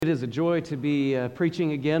It is a joy to be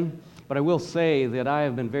preaching again, but I will say that I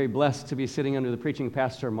have been very blessed to be sitting under the preaching of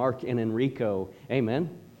Pastor Mark and Enrico. Amen.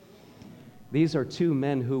 These are two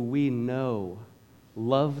men who we know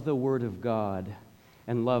love the Word of God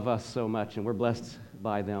and love us so much, and we're blessed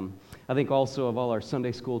by them. I think also of all our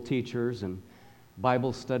Sunday school teachers and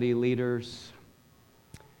Bible study leaders,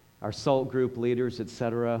 our SALT group leaders,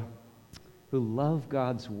 etc., who love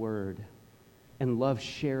God's Word and love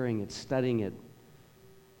sharing it, studying it,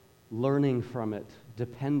 learning from it,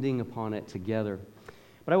 depending upon it together.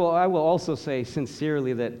 But I will also say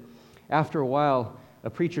sincerely that after a while, a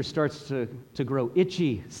preacher starts to grow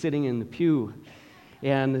itchy sitting in the pew,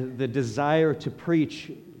 and the desire to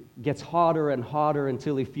preach gets hotter and hotter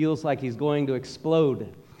until he feels like he's going to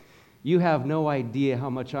explode. You have no idea how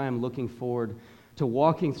much I am looking forward to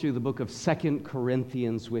walking through the book of 2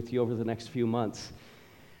 Corinthians with you over the next few months.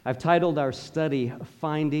 I've titled our study,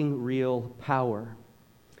 Finding Real Power.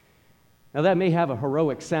 Now that may have a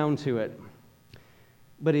heroic sound to it,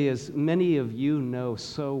 but as many of you know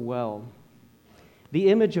so well, the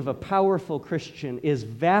image of a powerful Christian is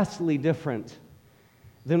vastly different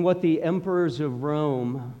than what the emperors of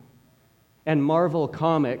Rome and Marvel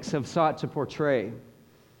Comics have sought to portray.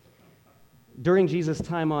 During Jesus'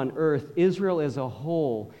 time on earth, Israel as a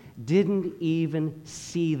whole didn't even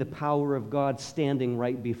see the power of God standing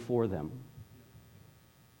right before them.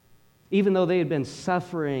 Even though they had been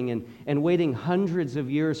suffering and waiting hundreds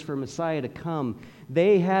of years for Messiah to come,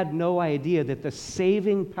 they had no idea that the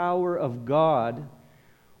saving power of God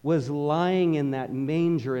was lying in that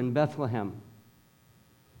manger in Bethlehem.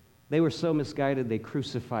 They were so misguided, they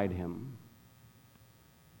crucified him.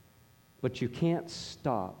 But you can't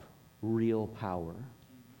stop real power.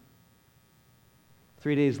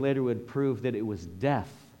 3 days later would prove that it was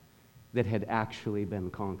death that had actually been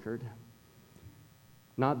conquered,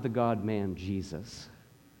 not the God-man Jesus.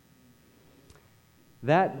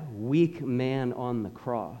 That weak man on the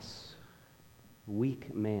cross,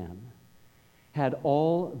 weak man, had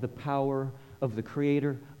all the power of the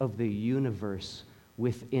creator of the universe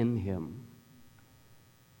within him.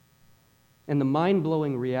 And the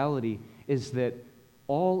mind-blowing reality is that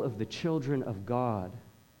all of the children of God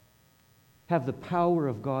have the power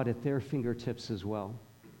of God at their fingertips as well.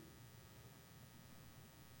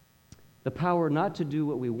 The power not to do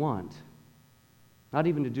what we want, not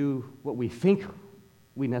even to do what we think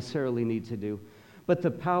we necessarily need to do, but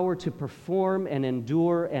the power to perform and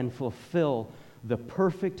endure and fulfill the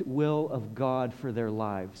perfect will of God for their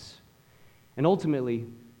lives. And ultimately,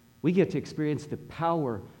 we get to experience the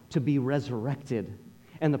power to be resurrected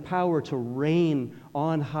and the power to reign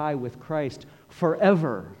on high with Christ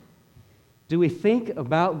forever. Do we think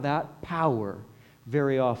about that power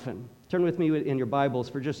very often? Turn with me in your Bibles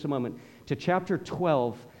for just a moment to chapter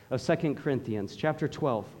 12 of 2 Corinthians, chapter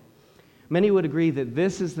 12. Many would agree that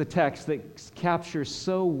this is the text that captures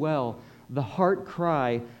so well the heart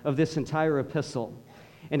cry of this entire epistle.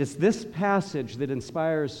 And it's this passage that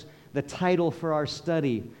inspires the title for our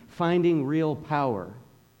study, Finding Real Power.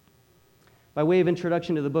 By way of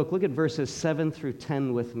introduction to the book, look at verses 7 through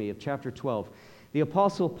 10 with me of chapter 12. The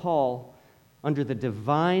Apostle Paul, under the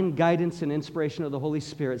divine guidance and inspiration of the Holy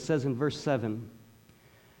Spirit, says in verse 7,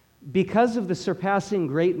 because of the surpassing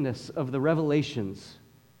greatness of the revelations,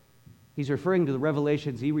 he's referring to the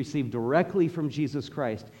revelations he received directly from Jesus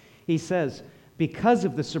Christ. He says, because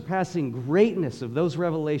of the surpassing greatness of those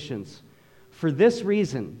revelations, for this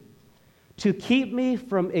reason, to keep me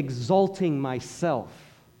from exalting myself,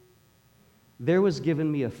 there was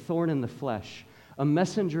given me a thorn in the flesh, a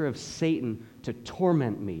messenger of Satan to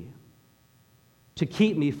torment me, to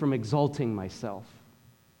keep me from exalting myself.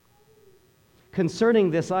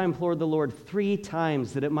 Concerning this, I implored the Lord 3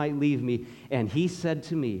 times that it might leave me, and he said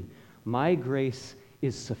to me, my grace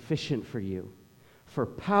is sufficient for you, for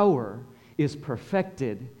power is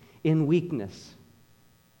perfected in weakness.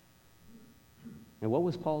 And what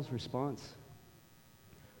was Paul's response?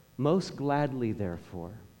 Most gladly,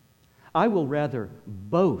 therefore, I will rather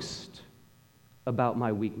boast about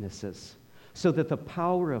my weaknesses, so that the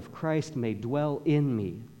power of Christ may dwell in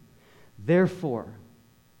me. Therefore,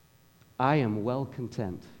 I am well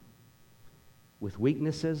content with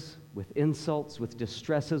weaknesses, with insults, with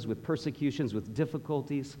distresses, with persecutions, with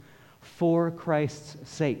difficulties, for Christ's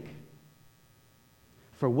sake.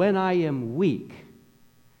 For when I am weak,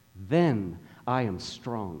 then I am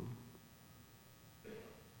strong.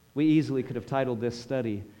 We easily could have titled this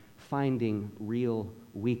study, Finding Real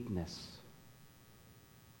Weakness.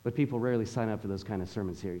 But people rarely sign up for those kind of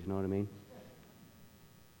sermon series, you know what I mean?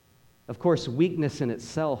 Of course, weakness in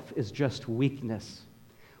itself is just weakness.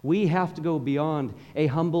 We have to go beyond a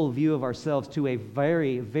humble view of ourselves to a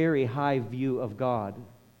very, very high view of God.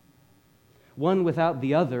 One without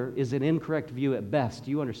the other is an incorrect view at best.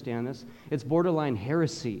 Do you understand this? It's borderline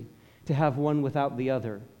heresy to have one without the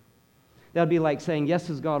other. That would be like saying, yes,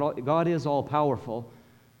 God is all-powerful,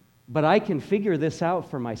 but I can figure this out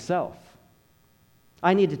for myself.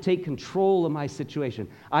 I need to take control of my situation.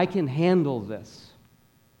 I can handle this.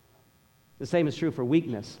 The same is true for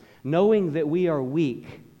weakness. Knowing that we are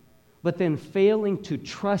weak, but then failing to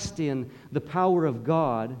trust in the power of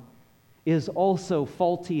God is also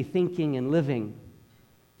faulty thinking and living.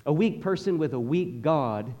 A weak person with a weak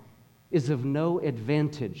God is of no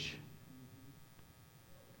advantage.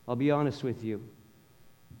 I'll be honest with you.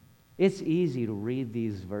 It's easy to read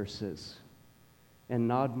these verses and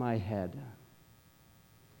nod my head,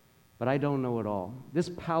 but I don't know it all. This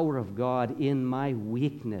power of God in my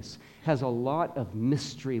weakness has a lot of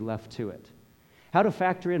mystery left to it. How to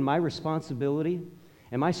factor in my responsibility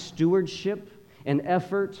and my stewardship and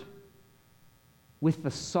effort with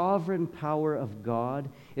the sovereign power of God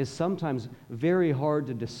is sometimes very hard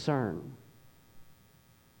to discern.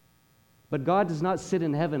 But God does not sit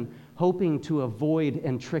in heaven hoping to avoid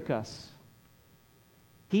and trick us.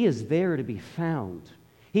 He is there to be found.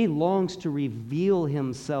 He longs to reveal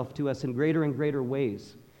himself to us in greater and greater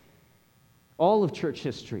ways. All of church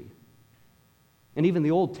history, and even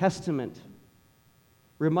the Old Testament,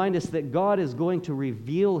 remind us that God is going to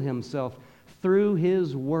reveal himself through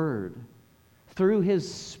his word, through his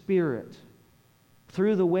Spirit,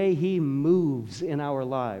 through the way he moves in our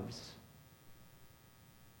lives.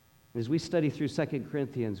 As we study through 2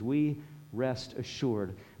 Corinthians, we rest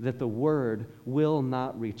assured that the word will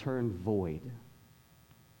not return void.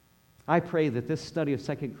 I pray that this study of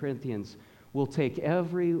 2 Corinthians will take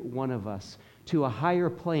every one of us to a higher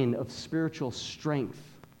plane of spiritual strength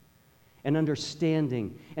and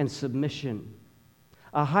understanding and submission,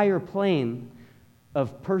 a higher plane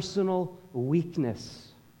of personal weakness,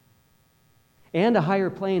 and a higher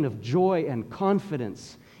plane of joy and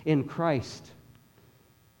confidence in Christ,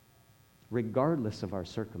 regardless of our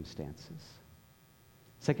circumstances.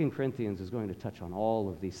 2 Corinthians is going to touch on all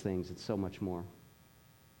of these things and so much more.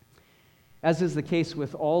 As is the case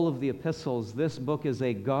with all of the epistles, this book is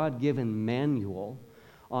a God-given manual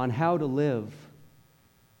on how to live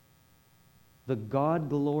the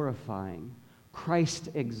God-glorifying,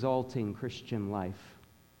 Christ-exalting Christian life.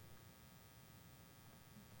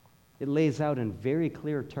 It lays out in very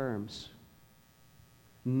clear terms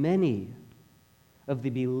many of the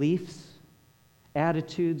beliefs,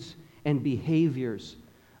 attitudes, and behaviors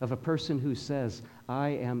of a person who says, I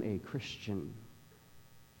am a Christian.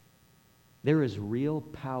 There is real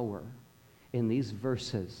power in these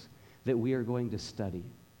verses that we are going to study.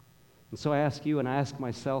 And so I ask you and I ask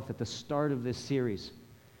myself at the start of this series,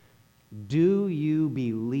 do you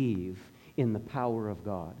believe in the power of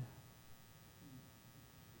God?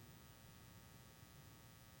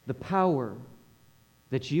 The power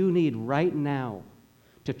that you need right now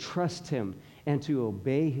to trust him and to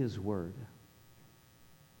obey his word.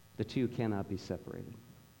 The two cannot be separated.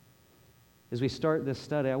 As we start this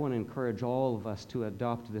study, I want to encourage all of us to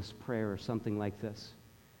adopt this prayer or something like this.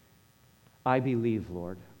 I believe,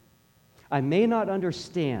 Lord. I may not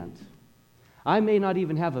understand. I may not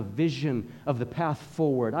even have a vision of the path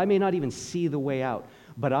forward. I may not even see the way out,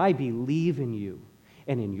 but I believe in you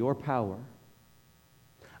and in your power.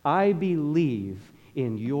 I believe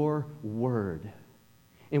in your word,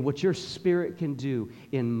 in what your Spirit can do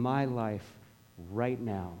in my life right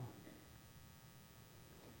now.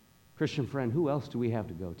 Christian friend, who else do we have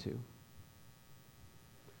to go to?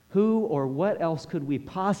 Who or what else could we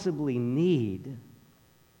possibly need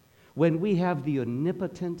when we have the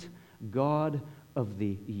omnipotent God of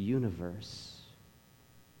the universe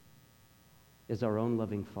as our own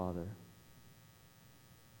loving Father?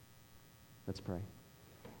 Let's pray.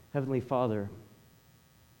 Heavenly Father,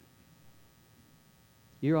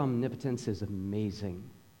 your omnipotence is amazing.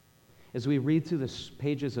 As we read through the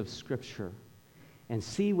pages of Scripture and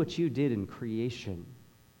see what you did in creation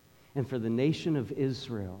and for the nation of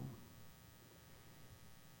Israel,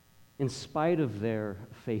 in spite of their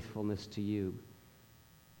faithfulness to you,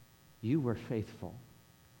 you were faithful.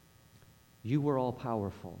 You were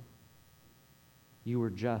all-powerful. You were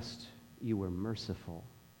just. You were merciful.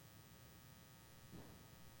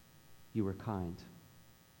 You were kind.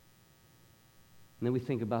 And then we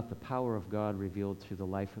think about the power of God revealed through the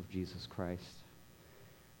life of Jesus Christ.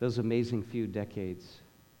 Those amazing few decades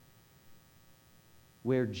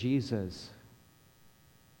where Jesus,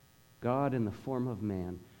 God in the form of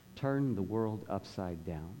man, turned the world upside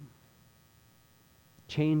down,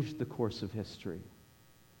 changed the course of history,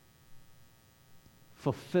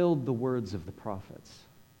 fulfilled the words of the prophets.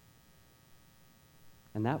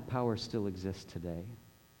 And that power still exists today.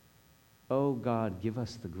 Oh God, give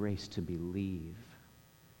us the grace to believe,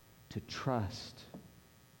 to trust,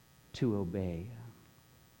 to obey.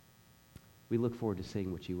 We look forward to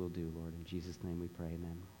seeing what you will do, Lord. In Jesus' name we pray,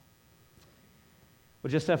 amen. Well,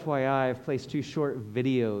 just FYI, I've placed 2 short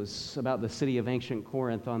videos about the city of ancient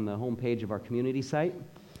Corinth on the homepage of our community site.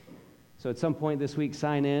 So at some point this week,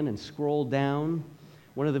 sign in and scroll down.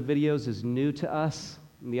 One of the videos is new to us,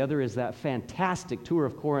 and the other is that fantastic tour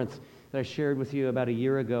of Corinth that I shared with you about a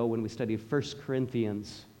year ago when we studied 1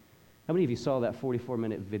 Corinthians. How many of you saw that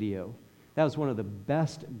 44-minute video? That was one of the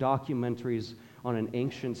best documentaries on an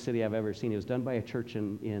ancient city I've ever seen. It was done by a church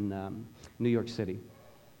in New York City.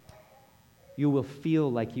 You will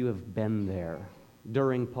feel like you have been there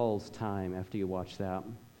during Paul's time after you watch that.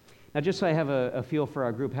 Now, just so I have a feel for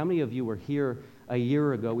our group, how many of you were here a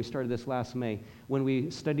year ago? We started this last May when we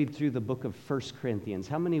studied through the book of 1 Corinthians.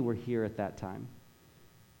 How many were here at that time?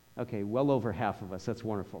 Okay, well over half of us. That's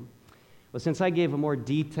wonderful. Well, since I gave a more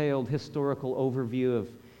detailed historical overview of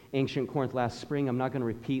ancient Corinth last spring, I'm not going to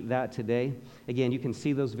repeat that today. Again, you can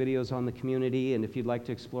see those videos on the community, and if you'd like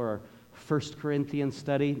to explore our 1 Corinthians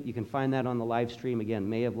study, you can find that on the live stream, again,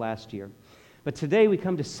 May of last year. But today we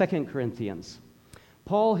come to 2 Corinthians.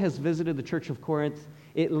 Paul has visited the church of Corinth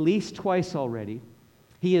at least twice already.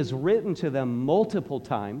 He has written to them multiple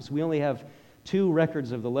times. We only have 2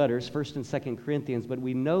 records of the letters, 1 and 2 Corinthians, but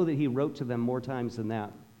we know that he wrote to them more times than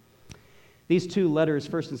that. These 2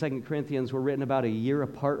 letters, 1 and 2 Corinthians, were written about a year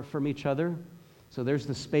apart from each other. So there's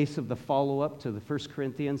the space of the follow-up to the 1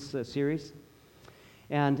 Corinthians series.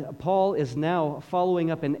 And Paul is now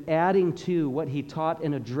following up and adding to what he taught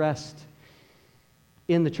and addressed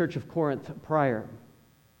in the church of Corinth prior.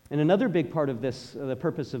 And another big part of this, the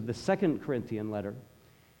purpose of the 2 Corinthian letter,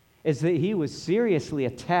 is that he was seriously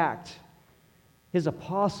attacked. His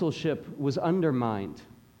apostleship was undermined.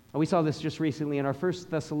 And we saw this just recently in our 1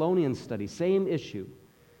 Thessalonians study, same issue.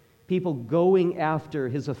 People going after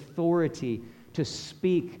his authority to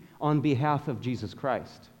speak on behalf of Jesus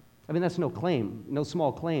Christ. I mean, that's no claim, no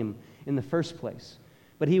small claim in the first place.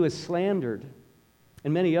 But he was slandered,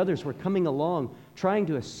 and many others were coming along trying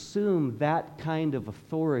to assume that kind of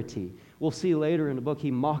authority. We'll see later in the book,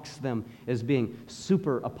 he mocks them as being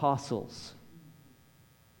super apostles.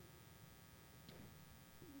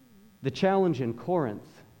 The challenge in Corinth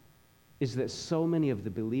is that so many of the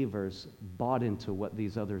believers bought into what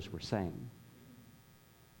these others were saying.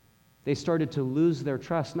 They started to lose their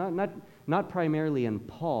trust, not primarily in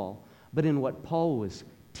Paul, but in what Paul was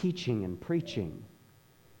teaching and preaching.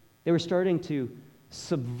 They were starting to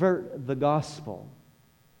subvert the gospel.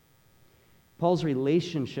 Paul's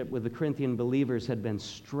relationship with the Corinthian believers had been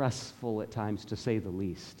stressful at times, to say the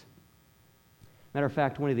least. Matter of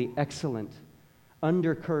fact, one of the excellent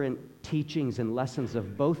undercurrent teachings and lessons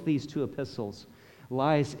of both these 2 epistles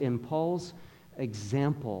lies in Paul's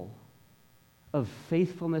example of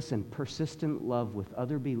faithfulness and persistent love with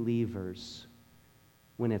other believers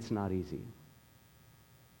when it's not easy.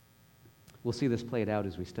 We'll see this played out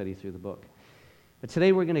as we study through the book. But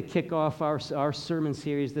today we're going to kick off our sermon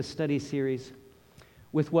series, this study series,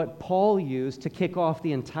 with what Paul used to kick off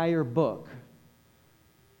the entire book.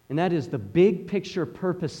 And that is the big picture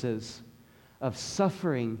purposes of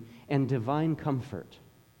suffering and divine comfort.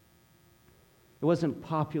 It wasn't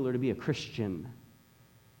popular to be a Christian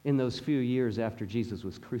in those few years after Jesus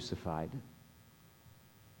was crucified.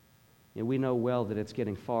 We know well that it's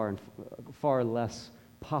getting far less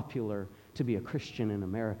popular to be a Christian in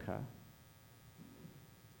America.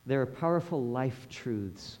 There are powerful life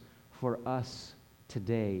truths for us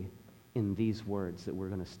today in these words that we're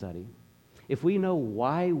going to study. If we know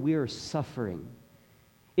why we're suffering,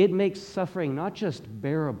 it makes suffering not just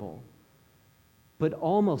bearable, but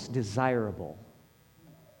almost desirable.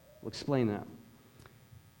 We'll explain that.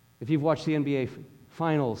 If you've watched the NBA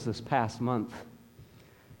Finals this past month,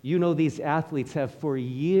 you know these athletes have for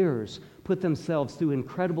years put themselves through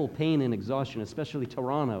incredible pain and exhaustion, especially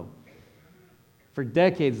Toronto. For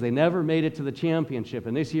decades, they never made it to the championship,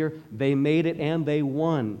 and this year, they made it and they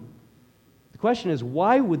won. The question is,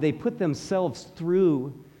 why would they put themselves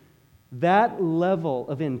through that level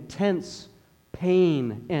of intense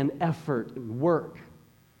pain and effort and work,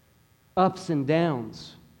 ups and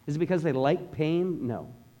downs? Is it because they like pain?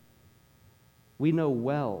 No. We know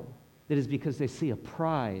well that it's because they see a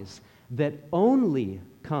prize that only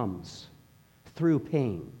comes through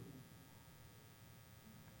pain.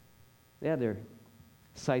 They have their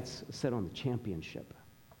sights set on the championship.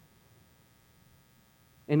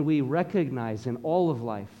 And we recognize in all of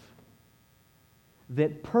life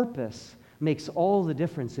that purpose makes all the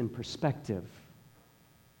difference in perspective.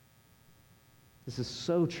 This is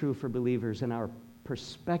so true for believers in our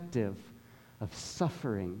perspective of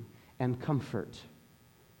suffering and comfort.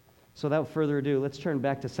 So without further ado, let's turn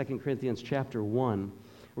back to 2 Corinthians chapter 1.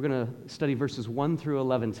 We're going to study verses 1 through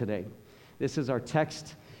 11 today. This is our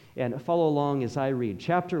text, and follow along as I read.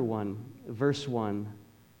 Chapter 1, verse 1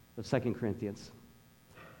 of 2 Corinthians.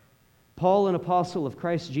 Paul, an apostle of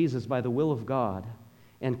Christ Jesus by the will of God,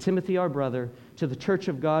 and Timothy our brother, to the church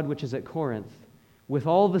of God which is at Corinth, with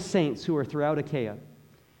all the saints who are throughout Achaia.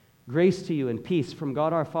 Grace to you and peace from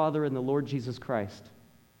God our Father and the Lord Jesus Christ.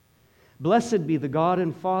 Blessed be the God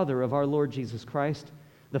and Father of our Lord Jesus Christ,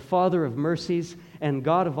 the Father of mercies and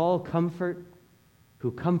God of all comfort,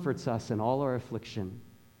 who comforts us in all our affliction,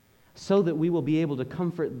 so that we will be able to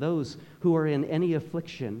comfort those who are in any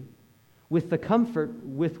affliction with the comfort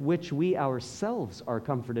with which we ourselves are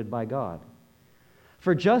comforted by God.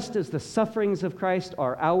 For just as the sufferings of Christ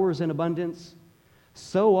are ours in abundance,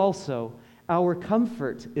 so also our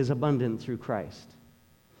comfort is abundant through Christ.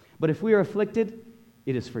 But if we are afflicted,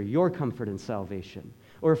 it is for your comfort and salvation.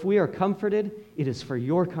 Or if we are comforted, it is for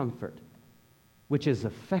your comfort, which is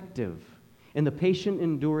effective in the patient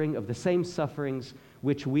enduring of the same sufferings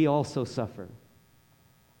which we also suffer.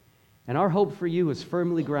 And our hope for you is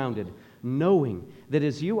firmly grounded, knowing that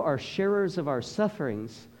as you are sharers of our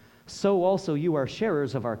sufferings, so also you are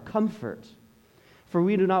sharers of our comfort. For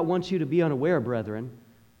we do not want you to be unaware, brethren,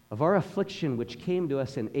 of our affliction which came to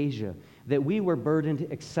us in Asia, that we were burdened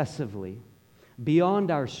excessively,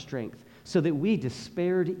 beyond our strength, so that we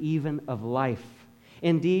despaired even of life.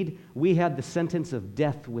 Indeed, we had the sentence of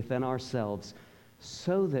death within ourselves,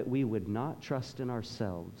 so that we would not trust in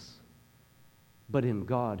ourselves, but in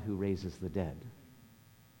God who raises the dead,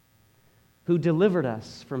 who delivered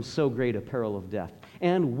us from so great a peril of death,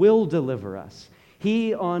 and will deliver us,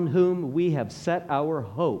 he on whom we have set our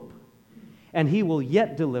hope, and he will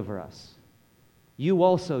yet deliver us, you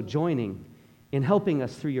also joining in helping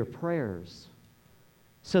us through your prayers,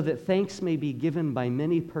 so that thanks may be given by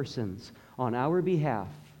many persons on our behalf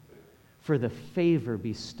for the favor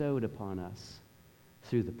bestowed upon us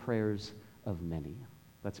through the prayers of many.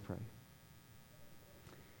 Let's pray.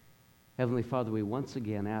 Heavenly Father, we once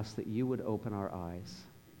again ask that you would open our eyes,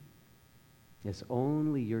 as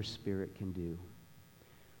only your Spirit can do.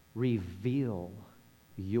 Reveal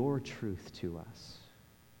your truth to us.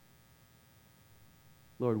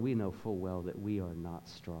 Lord, we know full well that we are not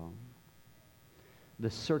strong. The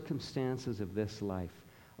circumstances of this life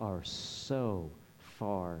are so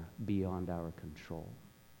far beyond our control.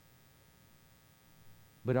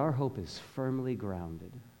 But our hope is firmly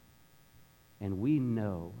grounded, and we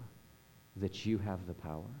know that you have the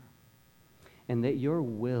power, and that your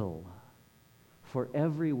will for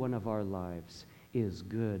every one of our lives is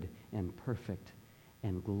good and perfect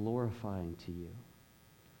and glorifying to you.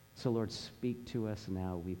 So, Lord, speak to us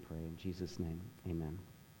now, we pray. In Jesus' name, amen.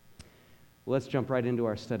 Well, let's jump right into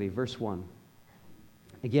our study. Verse 1.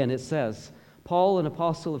 Again, it says, Paul, an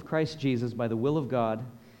apostle of Christ Jesus by the will of God,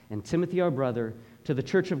 and Timothy our brother, to the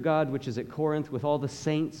church of God which is at Corinth, with all the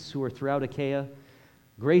saints who are throughout Achaia,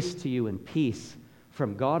 grace to you and peace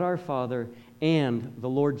from God our Father and the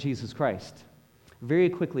Lord Jesus Christ. Very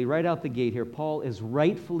quickly, right out the gate here, Paul is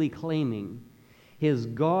rightfully claiming his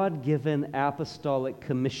God-given apostolic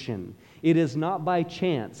commission. It is not by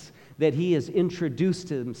chance that he has introduced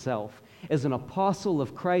himself as an apostle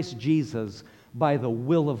of Christ Jesus by the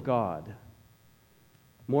will of God.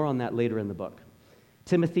 More on that later in the book.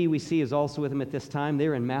 Timothy, we see, is also with him at this time.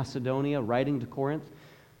 They're in Macedonia, writing to Corinth.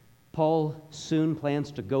 Paul soon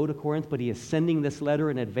plans to go to Corinth, but he is sending this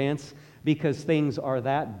letter in advance because things are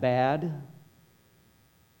that bad.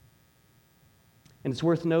 And it's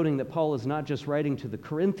worth noting that Paul is not just writing to the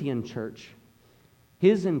Corinthian church.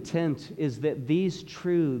 His intent is that these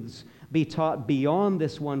truths be taught beyond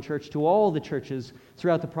this one church to all the churches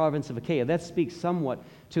throughout the province of Achaia. That speaks somewhat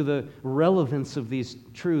to the relevance of these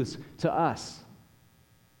truths to us.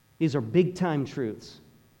 These are big-time truths.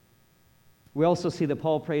 We also see that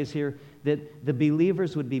Paul prays here that the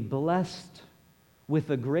believers would be blessed with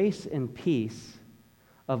the grace and peace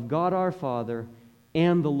of God our Father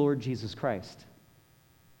and the Lord Jesus Christ.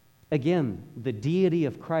 Again, the deity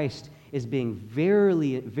of Christ is being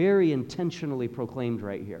very, very intentionally proclaimed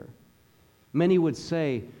right here. Many would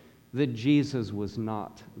say that Jesus was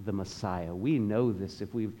not the Messiah. We know this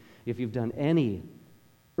if you've done any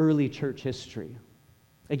early church history.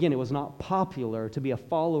 Again, it was not popular to be a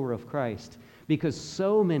follower of Christ because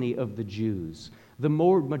so many of the Jews, the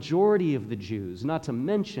majority of the Jews, not to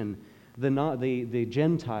mention the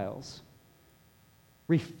Gentiles,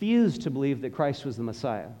 refused to believe that Christ was the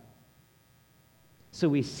Messiah. So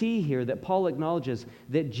we see here that Paul acknowledges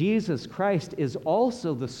that Jesus Christ is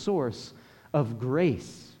also the source of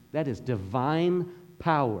grace, that is, divine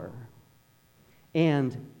power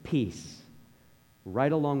and peace,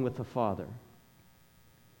 right along with the Father.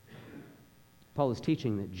 Paul is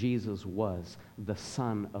teaching that Jesus was the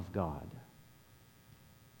Son of God.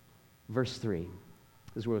 Verse 3,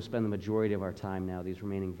 this is where we'll spend the majority of our time now, these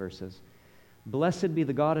remaining verses. Blessed be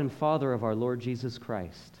the God and Father of our Lord Jesus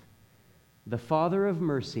Christ, the Father of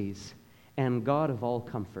mercies and God of all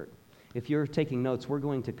comfort. If you're taking notes, we're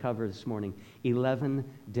going to cover this morning 11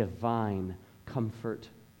 divine comfort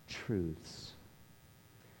truths.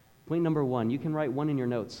 Point number 1, you can write one in your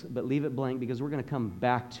notes, but leave it blank because we're going to come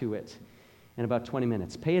back to it in about 20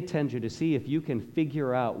 minutes. Pay attention to see if you can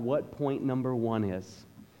figure out what point number 1 is.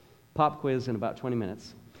 Pop quiz in about 20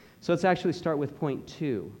 minutes. So let's actually start with point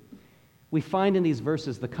 2. We find in these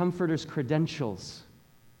verses the Comforter's credentials.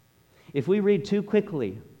 If we read too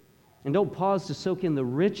quickly and don't pause to soak in the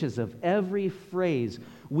riches of every phrase,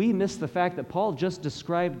 we miss the fact that Paul just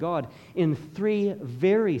described God in 3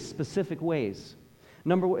 very specific ways.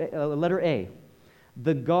 Letter A,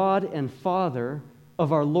 the God and Father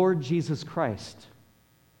of our Lord Jesus Christ.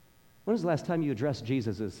 When was the last time you addressed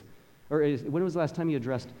when was the last time you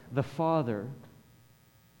addressed the Father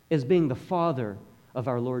as being the Father of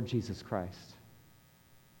our Lord Jesus Christ?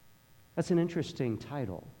 That's an interesting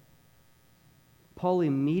title. Paul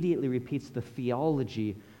immediately repeats the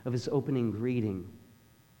theology of his opening greeting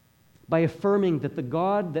by affirming that the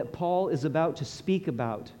God that Paul is about to speak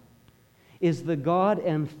about is the God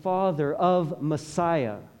and Father of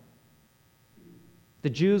Messiah. The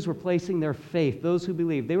Jews were placing their faith, those who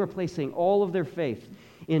believed, they were placing all of their faith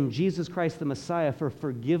in Jesus Christ the Messiah for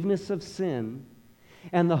forgiveness of sin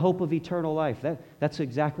and the hope of eternal life. That's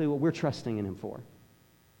exactly what we're trusting in Him for.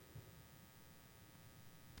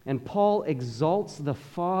 And Paul exalts the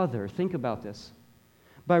Father, think about this,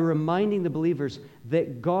 by reminding the believers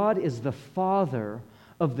that God is the Father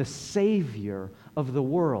of the Savior of the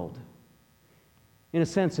world. In a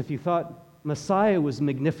sense, if you thought Messiah was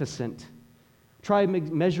magnificent, try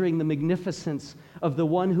measuring the magnificence of the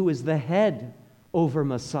one who is the head over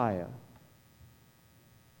Messiah.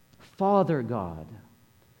 Father God.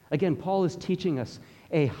 Again, Paul is teaching us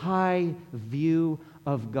a high view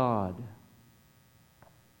of God.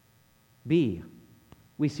 B,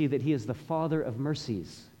 we see that He is the Father of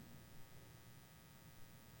mercies.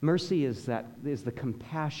 Mercy is the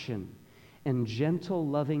compassion and gentle,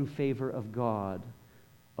 loving favor of God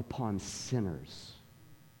upon sinners.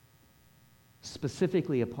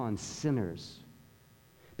 Specifically upon sinners.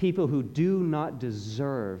 People who do not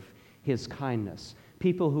deserve His kindness.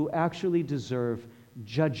 People who actually deserve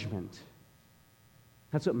judgment.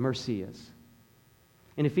 That's what mercy is.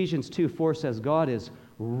 In Ephesians 2:4 says God is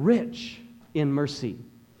rich in mercy.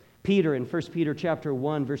 Peter in 1 Peter chapter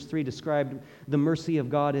 1 verse 3 described the mercy of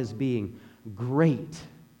God as being great.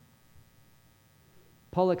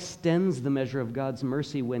 Paul extends the measure of God's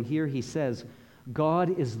mercy when here he says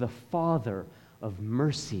God is the Father of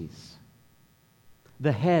mercies,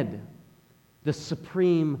 the head, the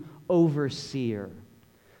supreme overseer,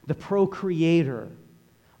 the procreator.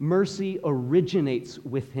 Mercy originates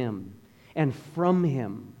with Him and from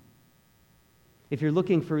Him. If you're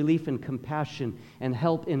looking for relief and compassion and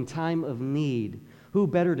help in time of need, who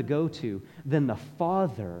better to go to than the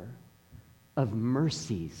Father of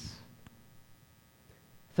mercies?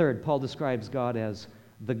 Third, Paul describes God as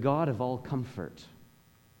the God of all comfort.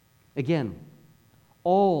 Again,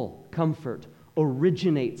 all comfort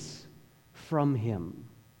originates from Him.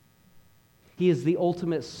 He is the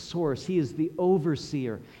ultimate source. He is the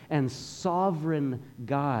overseer and sovereign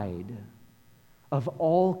guide of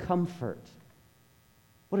all comfort.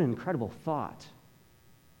 What an incredible thought.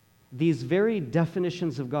 These very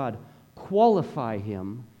definitions of God qualify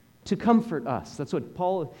Him to comfort us. That's what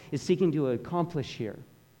Paul is seeking to accomplish here.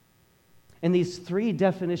 And these 3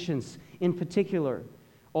 definitions in particular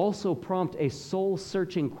also prompt a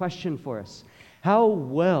soul-searching question for us. How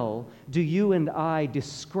well do you and I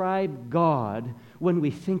describe God when we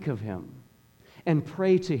think of Him and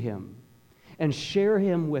pray to Him and share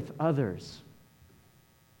Him with others?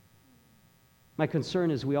 My concern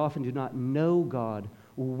is we often do not know God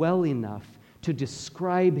well enough to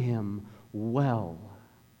describe Him well.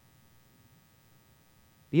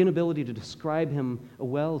 The inability to describe Him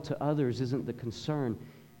well to others isn't the concern,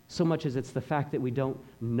 so much as it's the fact that we don't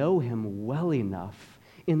know Him well enough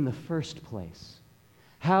in the first place.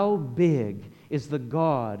 How big is the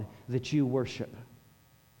God that you worship?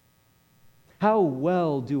 How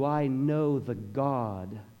well do I know the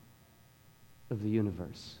God of the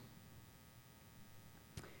universe?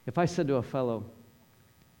 If I said to a fellow,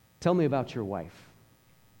 Tell me about your wife.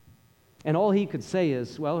 And all he could say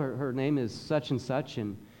is, well, her name is such,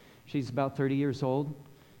 and she's about 30 years old,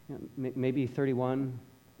 maybe 31,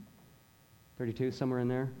 32, somewhere in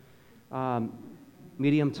there.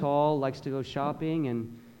 Medium tall, likes to go shopping,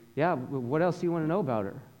 and yeah, what else do you want to know about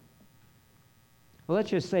her? Well,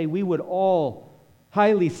 let's just say we would all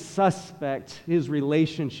highly suspect his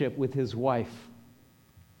relationship with his wife.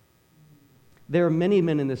 There are many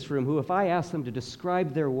men in this room who, if I asked them to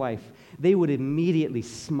describe their wife, they would immediately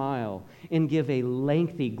smile and give a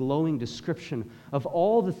lengthy, glowing description of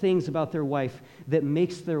all the things about their wife that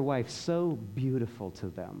makes their wife so beautiful to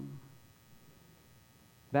them.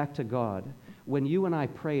 Back to God. When you and I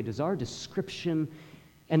pray, does our description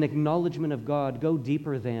and acknowledgement of God go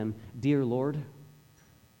deeper than, "Dear Lord"?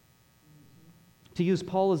 To use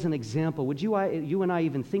Paul as an example, would you and I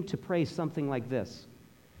even think to pray something like this?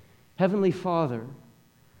 Heavenly Father,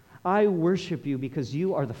 I worship you because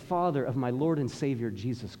you are the Father of my Lord and Savior,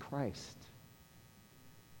 Jesus Christ.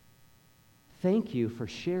 Thank you for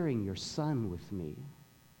sharing your Son with me.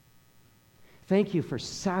 Thank you for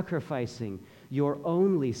sacrificing your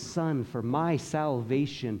only Son for my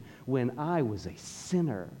salvation when I was a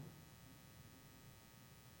sinner.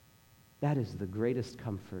 That is the greatest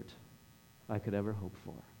comfort I could ever hope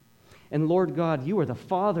for. And Lord God, you are the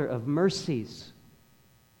Father of mercies.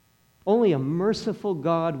 Only a merciful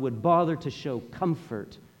God would bother to show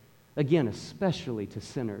comfort, again, especially to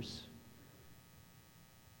sinners.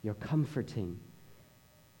 You're comforting.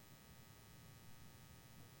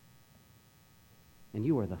 And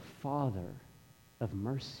you are the Father of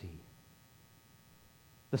mercy,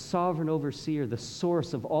 the sovereign overseer, the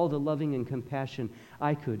source of all the loving and compassion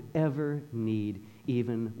I could ever need,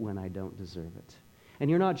 even when I don't deserve it. And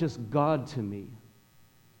you're not just God to me,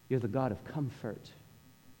 you're the God of comfort.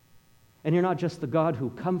 And you're not just the God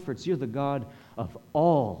who comforts, you're the God of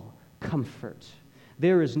all comfort.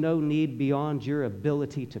 There is no need beyond your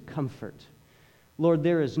ability to comfort. Lord,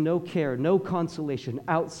 there is no care, no consolation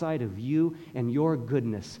outside of you and your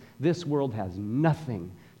goodness. This world has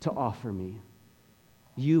nothing to offer me.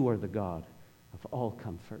 You are the God of all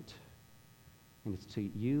comfort. And it's to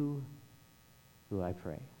you who I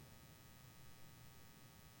pray.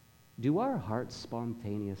 Do our hearts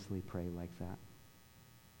spontaneously pray like that?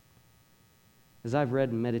 As I've read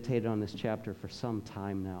and meditated on this chapter for some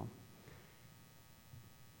time now,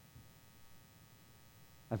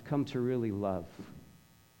 I've come to really love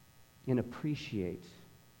and appreciate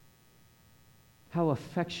how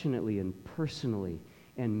affectionately and personally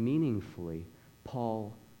and meaningfully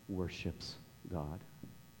Paul worships God.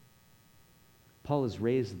 Paul has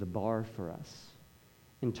raised the bar for us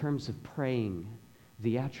in terms of praying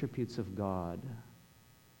the attributes of God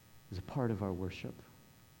as a part of our worship.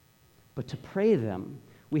 But to pray them,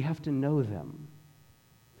 we have to know them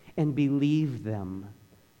and believe them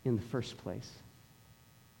in the first place.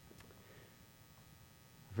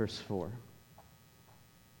 Verse 4.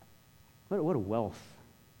 What a wealth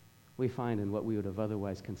we find in what we would have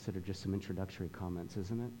otherwise considered just some introductory comments,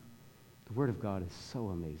 isn't it? The Word of God is so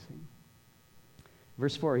amazing.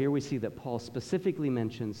 Verse 4, here we see that Paul specifically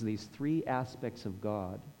mentions these three aspects of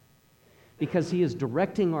God because he is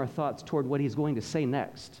directing our thoughts toward what he's going to say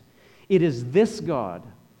next. It is this God,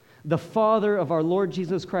 the Father of our Lord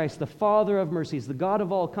Jesus Christ, the Father of mercies, the God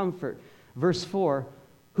of all comfort, verse 4,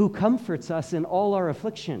 who comforts us in all our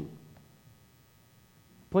affliction.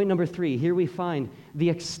 Point number 3, here we find the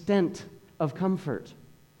extent of comfort.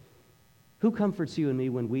 Who comforts you and me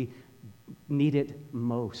when we need it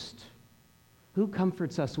most? Who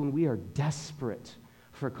comforts us when we are desperate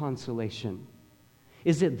for consolation?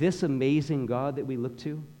 Is it this amazing God that we look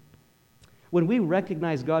to? When we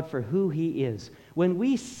recognize God for who He is, when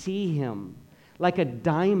we see Him like a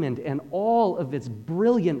diamond and all of its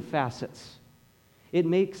brilliant facets, it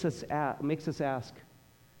makes us ask,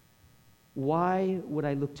 why would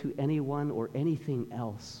I look to anyone or anything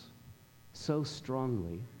else so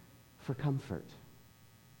strongly for comfort?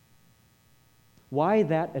 Why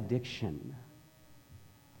that addiction?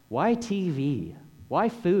 Why TV? Why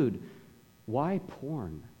food? Why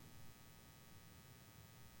porn?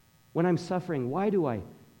 When I'm suffering, why do I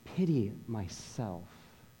pity myself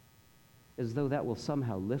as though that will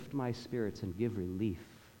somehow lift my spirits and give relief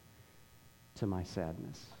to my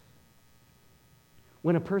sadness?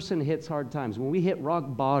 When a person hits hard times, when we hit rock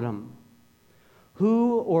bottom,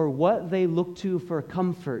 who or what they look to for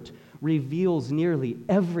comfort reveals nearly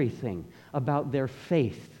everything about their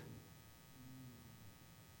faith.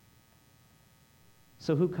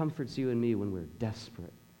 So who comforts you and me when we're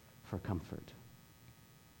desperate for comfort?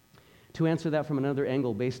 To answer that from another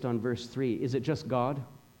angle based on verse 3, is it just God?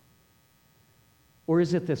 Or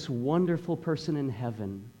is it this wonderful person in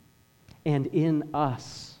heaven and in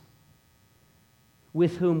us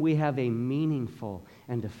with whom we have a meaningful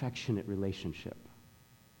and affectionate relationship?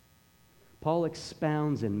 Paul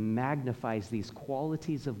expounds and magnifies these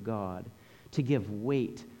qualities of God to give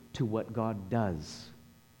weight to what God does.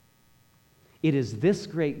 It is this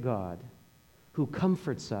great God who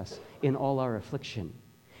comforts us in all our affliction.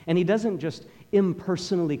 And he doesn't just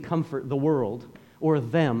impersonally comfort the world or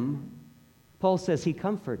them. Paul says he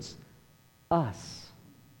comforts us.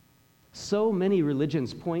 So many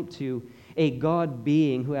religions point to a God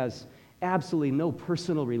being who has absolutely no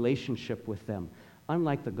personal relationship with them,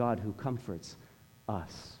 unlike the God who comforts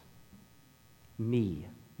us, me,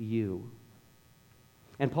 you.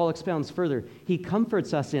 And Paul expounds further. He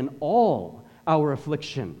comforts us in all our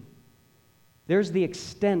affliction. There's the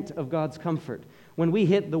extent of God's comfort. When we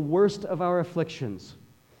hit the worst of our afflictions,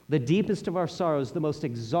 the deepest of our sorrows, the most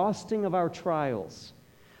exhausting of our trials,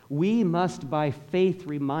 we must by faith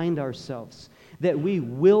remind ourselves that we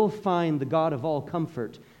will find the God of all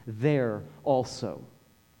comfort there also.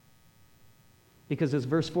 Because as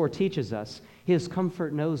verse 4 teaches us, his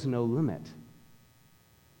comfort knows no limit.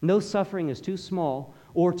 No suffering is too small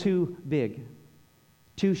or too big,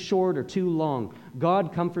 too short or too long.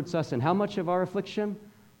 God comforts us in how much of our affliction?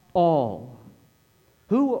 All.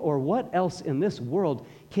 Who or what else in this world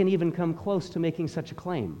can even come close to making such a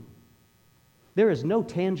claim? There is no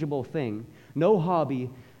tangible thing, no hobby,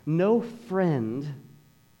 no friend,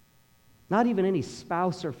 not even any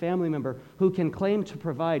spouse or family member who can claim to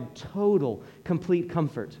provide total, complete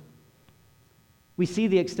comfort. We see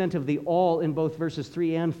the extent of the all in both verses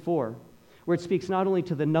 3 and 4, where it speaks not only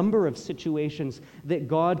to the number of situations that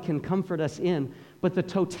God can comfort us in, but the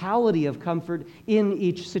totality of comfort in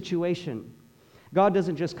each situation. God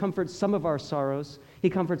doesn't just comfort some of our sorrows, he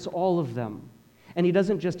comforts all of them. And he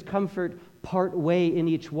doesn't just comfort part way in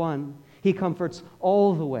each one, he comforts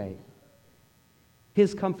all the way.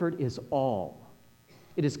 His comfort is all.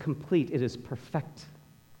 It is complete. It is perfect.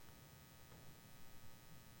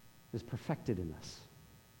 It is perfected in us.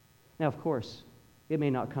 Now, of course, it may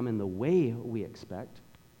not come in the way we expect.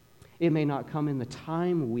 It may not come in the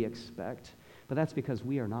time we expect, but that's because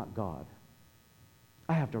we are not God.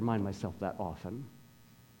 I have to remind myself that often.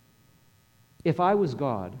 If I was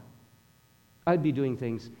God, I'd be doing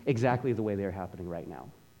things exactly the way they're happening right now.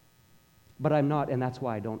 But I'm not, and that's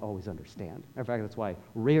why I don't always understand. In fact, that's why I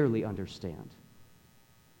rarely understand.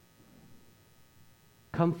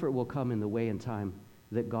 Comfort will come in the way and time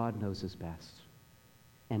that God knows is best,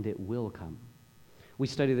 and it will come. We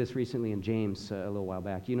studied this recently in James a little while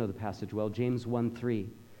back. You know the passage well, James 1:3.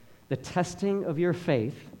 The testing of your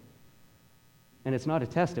faith, and it's not a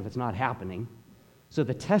test if it's not happening. So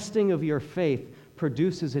the testing of your faith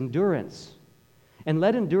produces endurance. And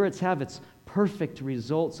let endurance have its perfect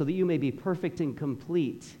result so that you may be perfect and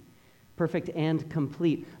complete,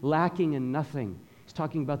 lacking in nothing. He's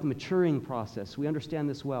talking about the maturing process. We understand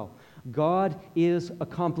this well. God is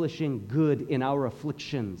accomplishing good in our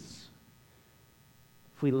afflictions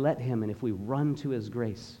if we let him and if we run to his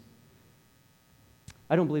grace.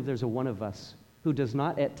 I don't believe there's a one of us who does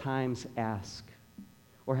not at times ask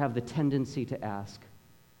or have the tendency to ask,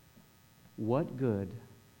 what good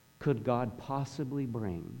could God possibly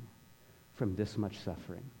bring from this much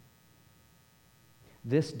suffering?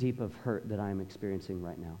 This deep of hurt that I'm experiencing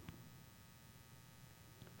right now.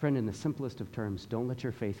 Friend, in the simplest of terms, don't let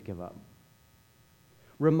your faith give up.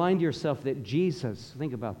 Remind yourself that Jesus,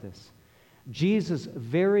 think about this, Jesus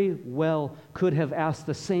very well could have asked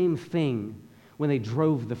the same thing when they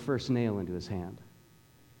drove the first nail into his hand.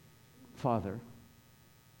 Father,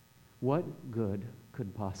 what good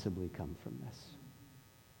could possibly come from this?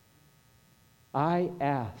 I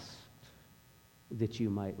asked that you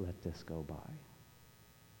might let this go by.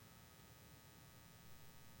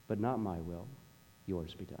 But not my will,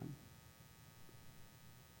 yours be done.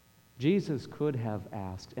 Jesus could have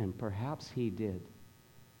asked, and perhaps he did,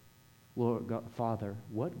 Lord God, Father,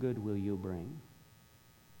 what good will you bring?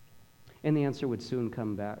 And the answer would soon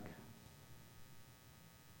come back.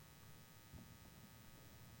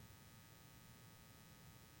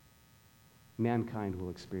 Mankind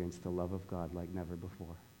will experience the love of God like never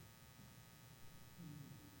before.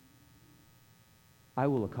 I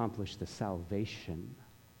will accomplish the salvation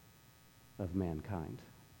of mankind.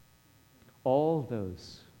 All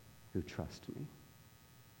those who trust me.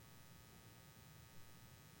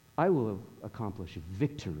 I will accomplish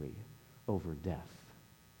victory over death.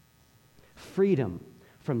 Freedom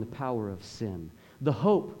from the power of sin. The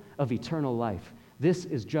hope of eternal life. This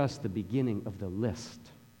is just the beginning of the list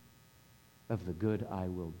of the good I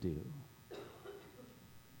will do.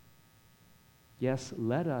 Yes,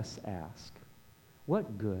 let us ask,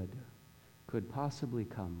 what good could possibly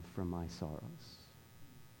come from my sorrows?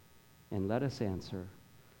 And let us answer,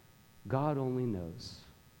 God only knows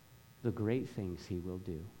the great things he will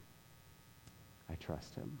do. I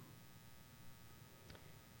trust him.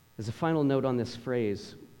 As a final note on this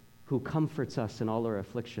phrase, who comforts us in all our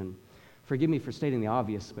affliction, forgive me for stating the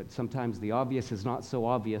obvious, but sometimes the obvious is not so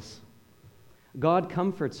obvious. God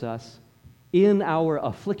comforts us in our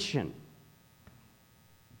affliction.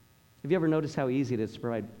 Have you ever noticed how easy it is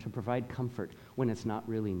to provide comfort when it's not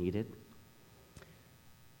really needed?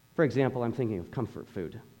 For example, I'm thinking of comfort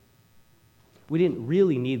food. We didn't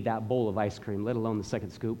really need that bowl of ice cream, let alone the second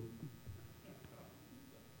scoop,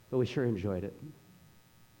 but we sure enjoyed it.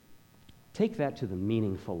 Take that to the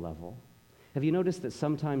meaningful level. Have you noticed that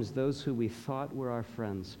sometimes those who we thought were our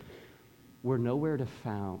friends were nowhere to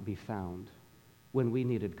be found when we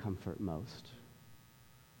needed comfort most?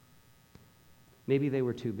 Maybe they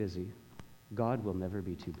were too busy. God will never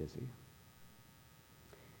be too busy.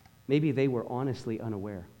 Maybe they were honestly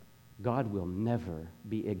unaware. God will never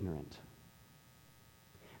be ignorant.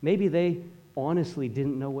 Maybe they honestly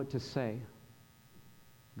didn't know what to say.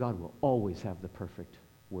 God will always have the perfect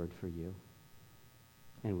word for you.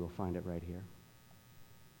 And we'll find it right here.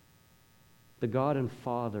 The God and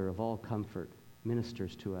Father of all comfort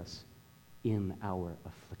ministers to us in our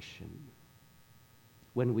affliction,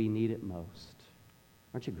 when we need it most.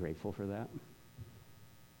 Aren't you grateful for that?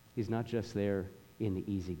 He's not just there in the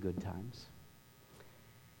easy good times.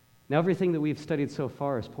 Now, everything that we've studied so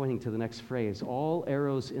far is pointing to the next phrase. All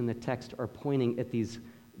arrows in the text are pointing at these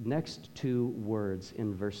next two words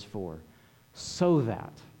in verse 4. So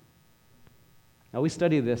that. Now, we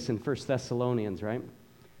study this in 1 Thessalonians, right?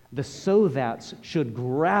 The so that's should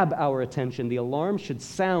grab our attention. The alarm should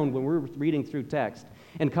sound when we're reading through text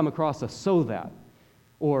and come across a so that,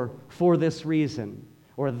 or for this reason,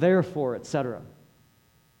 or therefore, etc.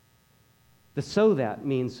 The so that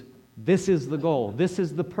means this is the goal, this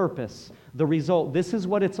is the purpose, the result, this is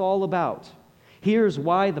what it's all about. Here's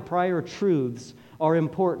why the prior truths are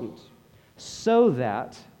important, so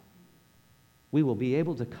that we will be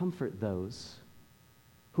able to comfort those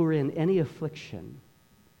who are in any affliction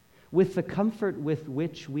with the comfort with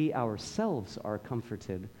which we ourselves are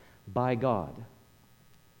comforted by God.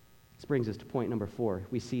 This brings us to point number 4.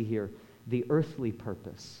 We see here the earthly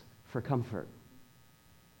purpose for comfort.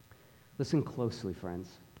 Listen closely,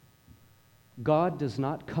 friends. God does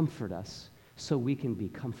not comfort us so we can be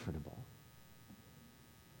comfortable.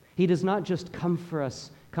 He does not just comfort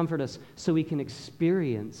us so we can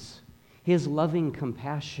experience His loving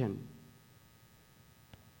compassion.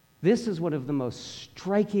 This is one of the most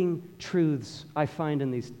striking truths I find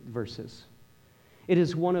in these verses. It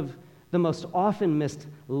is one of the most often missed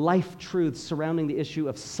life truths surrounding the issue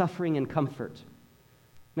of suffering and comfort.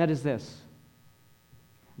 And that is this: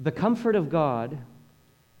 the comfort of God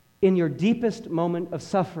in your deepest moment of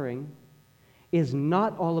suffering is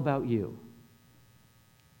not all about you.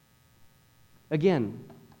 Again,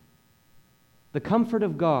 the comfort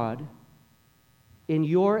of God in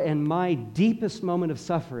your and my deepest moment of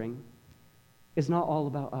suffering is not all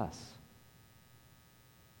about us.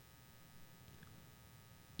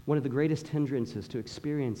 One of the greatest hindrances to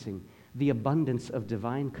experiencing the abundance of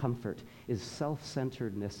divine comfort is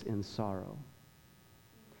self-centeredness in sorrow,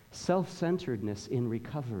 self-centeredness in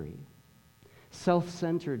recovery,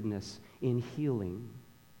 self-centeredness in healing.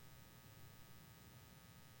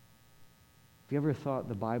 Have you ever thought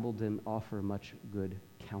the Bible didn't offer much good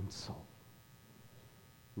counsel?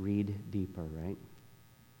 Read deeper, right?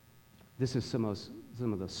 This is some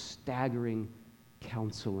of the staggering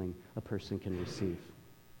counseling a person can receive.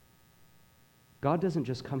 God doesn't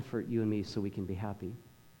just comfort you and me so we can be happy.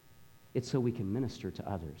 It's so we can minister to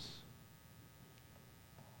others.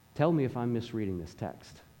 Tell me if I'm misreading this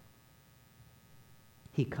text.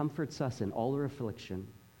 He comforts us in all our affliction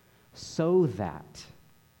so that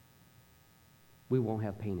we won't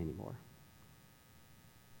have pain anymore.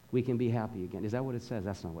 We can be happy again. Is that what it says?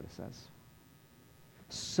 That's not what it says.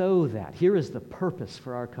 So that, here is the purpose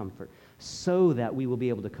for our comfort, so that we will be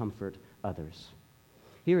able to comfort others.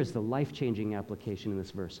 Here is the life-changing application in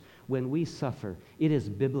this verse. When we suffer, it is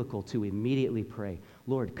biblical to immediately pray,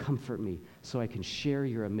 Lord, comfort me so I can share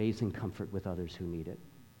your amazing comfort with others who need it.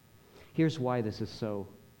 Here's why this is so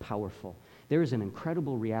powerful. There is an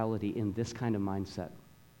incredible reality in this kind of mindset.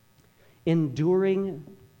 Enduring,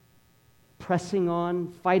 pressing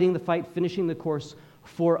on, fighting the fight, finishing the course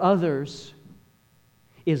for others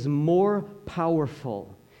is more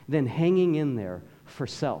powerful than hanging in there for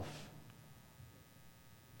self.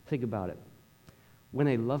 Think about it. When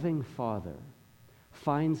a loving father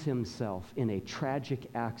finds himself in a tragic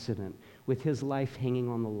accident with his life hanging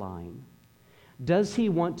on the line, does he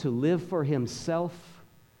want to live for himself,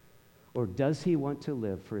 or does he want to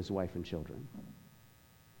live for his wife and children?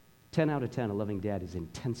 10 out of 10, a loving dad is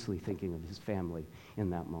intensely thinking of his family in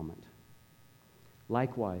that moment.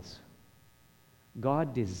 Likewise,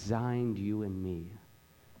 God designed you and me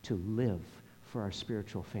to live for our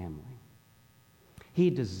spiritual family. He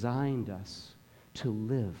designed us to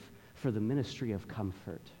live for the ministry of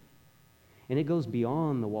comfort. And it goes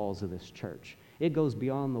beyond the walls of this church. It goes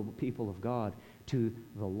beyond the people of God to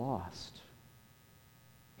the lost.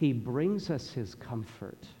 He brings us his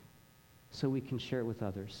comfort so we can share it with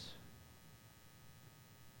others.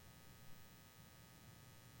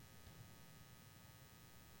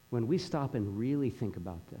 When we stop and really think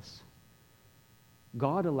about this,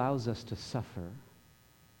 God allows us to suffer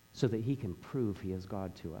so that he can prove he is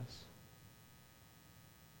God to us.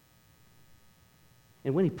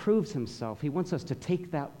 And when he proves himself, he wants us to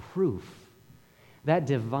take that proof, that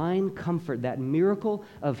divine comfort, that miracle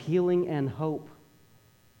of healing and hope,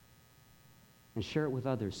 and share it with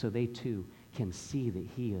others so they too can see that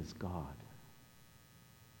he is God.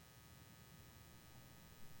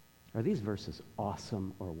 Are these verses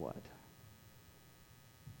awesome or what?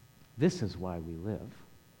 This is why we live.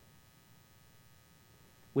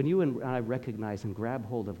 When you and I recognize and grab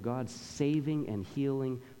hold of God's saving and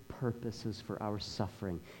healing purposes for our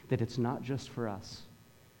suffering, that it's not just for us,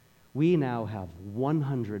 we now have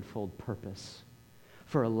 100-fold purpose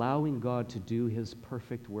for allowing God to do his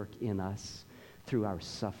perfect work in us through our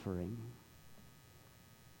suffering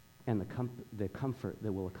and the comfort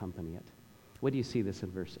that will accompany it. What do you see this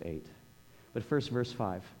in verse 8? But first, verse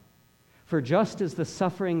 5. For just as the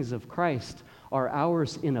sufferings of Christ are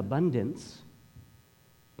ours in abundance,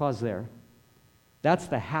 pause there. That's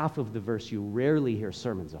the half of the verse you rarely hear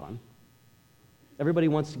sermons on. Everybody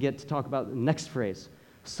wants to get to talk about the next phrase.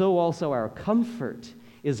 So also our comfort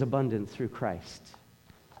is abundant through Christ.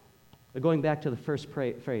 But going back to the first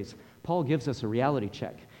phrase, Paul gives us a reality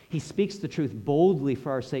check. He speaks the truth boldly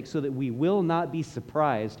for our sake so that we will not be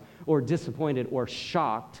surprised or disappointed or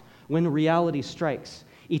shocked when reality strikes.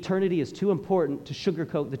 Eternity is too important to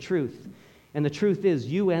sugarcoat the truth. And the truth is,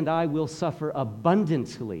 you and I will suffer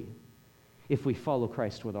abundantly if we follow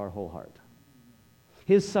Christ with our whole heart.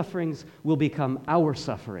 His sufferings will become our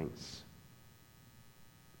sufferings.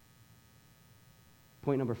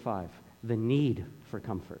 Point number 5, the need for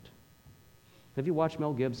comfort. Have you watched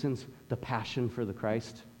Mel Gibson's The Passion for the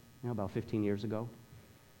Christ, about 15 years ago?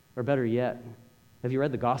 Or better yet, have you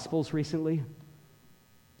read the Gospels recently?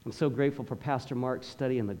 I'm so grateful for Pastor Mark's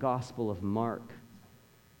study in the Gospel of Mark.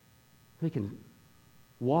 We can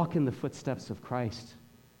walk in the footsteps of Christ,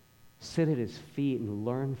 sit at his feet and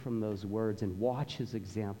learn from those words and watch his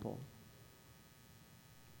example.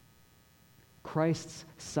 Christ's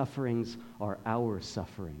sufferings are our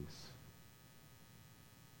sufferings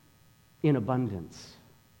in abundance.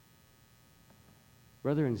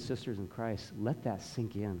 Brothers and sisters in Christ, let that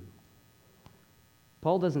sink in.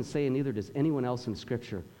 Paul doesn't say, and neither does anyone else in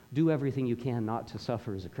Scripture, do everything you can not to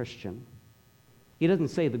suffer as a Christian. He doesn't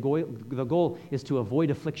say the goal is to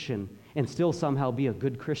avoid affliction and still somehow be a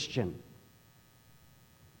good Christian.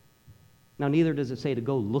 Now, neither does it say to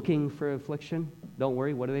go looking for affliction. Don't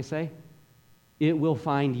worry, what do they say? It will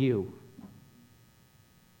find you.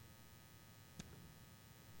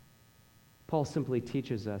 Paul simply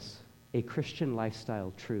teaches us a Christian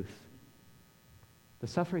lifestyle truth. The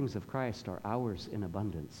sufferings of Christ are ours in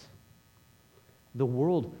abundance. The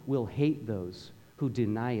world will hate those who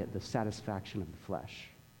deny it the satisfaction of the flesh.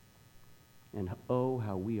 And oh,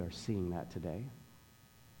 how we are seeing that today.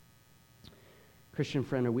 Christian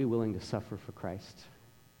friend, are we willing to suffer for Christ?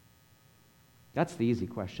 That's the easy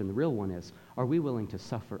question. The real one is, are we willing to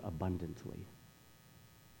suffer abundantly?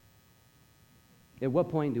 At what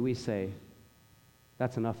point do we say,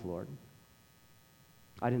 that's enough, Lord?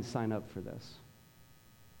 I didn't sign up for this.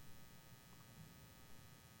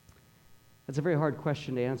 That's a very hard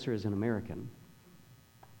question to answer as an American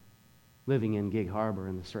living in Gig Harbor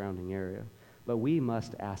and the surrounding area. But we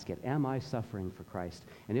must ask it, am I suffering for Christ?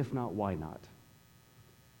 And if not, why not?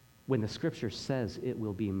 When the Scripture says it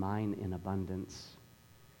will be mine in abundance,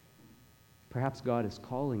 perhaps God is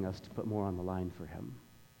calling us to put more on the line for him,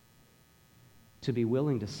 to be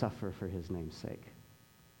willing to suffer for his name's sake.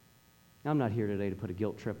 Now, I'm not here today to put a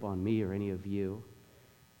guilt trip on me or any of you.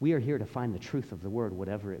 We are here to find the truth of the word,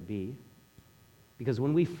 whatever it be. Because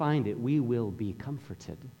when we find it, we will be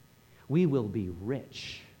comforted. We will be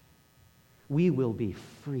rich. We will be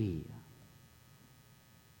free.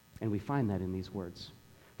 And we find that in these words.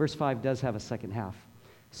 Verse 5 does have a second half.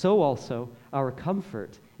 so also our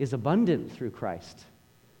comfort is abundant through Christ.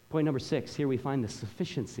 Point number 6, here we find the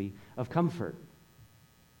sufficiency of comfort.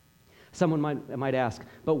 Someone might ask,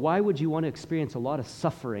 but why would you want to experience a lot of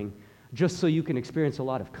suffering just so you can experience a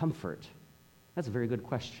lot of comfort? That's a very good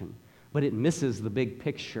question, but it misses the big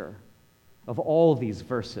picture of all these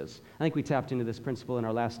verses. I think we tapped into this principle in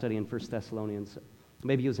our last study in 1 Thessalonians.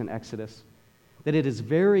 Maybe it was in Exodus, that it is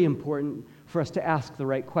very important for us to ask the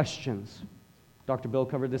right questions. Dr. Bill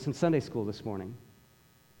covered this in Sunday school this morning.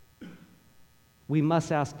 We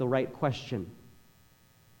must ask the right question.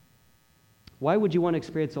 Why would you want to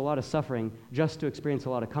experience a lot of suffering just to experience a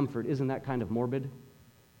lot of comfort? Isn't that kind of morbid?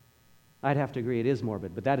 I'd have to agree it is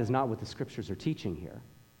morbid, but that is not what the Scriptures are teaching here.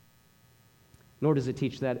 Nor does it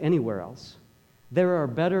teach that anywhere else. There are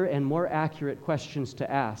better and more accurate questions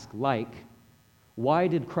to ask, like, why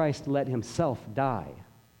did Christ let himself die?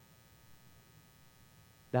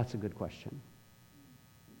 That's a good question.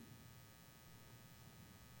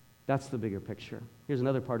 That's the bigger picture. Here's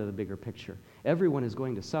another part of the bigger picture. Everyone is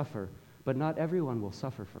going to suffer, but not everyone will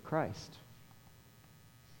suffer for Christ.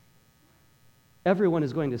 Everyone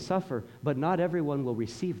is going to suffer, but not everyone will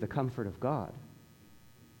receive the comfort of God.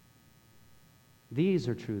 These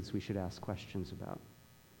are truths we should ask questions about.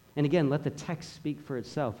 And again, let the text speak for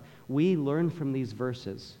itself. We learn from these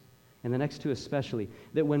verses, and the next two especially,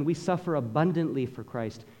 that when we suffer abundantly for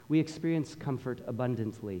Christ, we experience comfort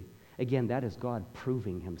abundantly. Again, that is God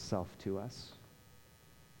proving himself to us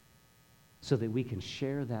so that we can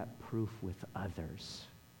share that proof with others.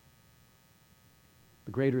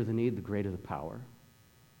 The greater the need, the greater the power.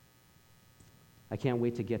 I can't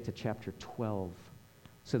wait to get to chapter 12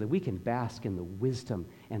 so that we can bask in the wisdom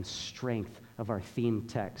and strength of our theme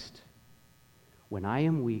text. When I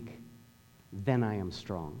am weak, then I am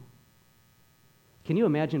strong. Can you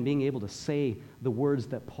imagine being able to say the words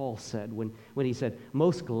that Paul said when he said,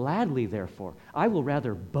 most gladly, therefore, I will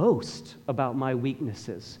rather boast about my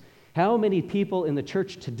weaknesses. How many people in the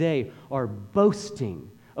church today are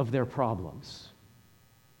boasting of their problems?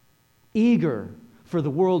 Eager for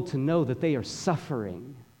the world to know that they are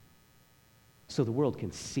suffering so the world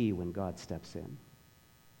can see when God steps in.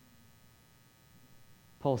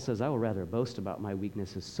 Paul says, I will rather boast about my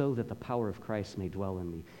weaknesses so that the power of Christ may dwell in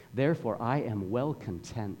me. Therefore, I am well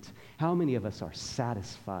content. How many of us are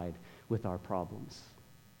satisfied with our problems?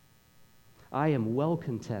 I am well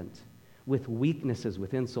content with weaknesses,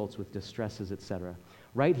 with insults, with distresses, etc.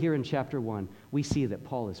 Right here in chapter 1, we see that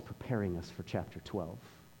Paul is preparing us for chapter 12.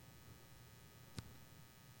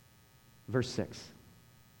 Verse 6,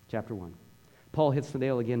 chapter 1. Paul hits the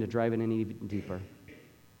nail again to drive it in even deeper.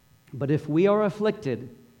 But if we are afflicted,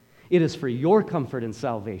 it is for your comfort and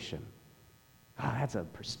salvation. That's a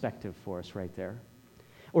perspective for us right there.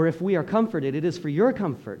 Or if we are comforted, it is for your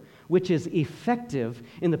comfort, which is effective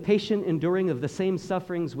in the patient enduring of the same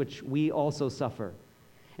sufferings which we also suffer.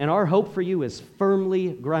 And our hope for you is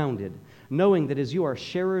firmly grounded, knowing that as you are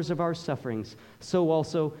sharers of our sufferings, so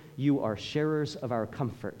also you are sharers of our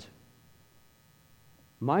comfort.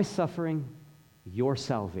 My suffering, your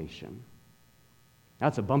salvation.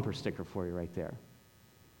 That's a bumper sticker for you right there.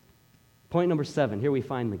 Point number 7, here we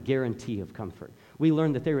find the guarantee of comfort. We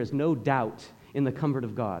learn that there is no doubt in the comfort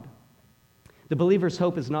of God. The believer's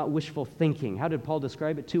hope is not wishful thinking. How did Paul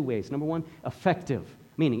describe it? 2 ways. Number 1, effective,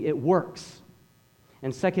 meaning it works.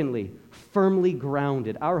 And secondly, firmly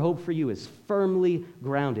grounded. Our hope for you is firmly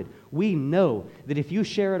grounded. We know that if you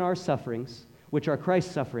share in our sufferings, which are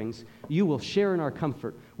Christ's sufferings, you will share in our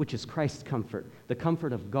comfort, which is Christ's comfort, the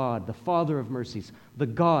comfort of God, the Father of mercies, the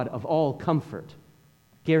God of all comfort.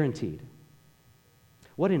 Guaranteed.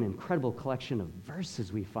 What an incredible collection of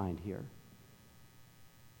verses we find here.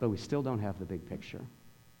 But we still don't have the big picture.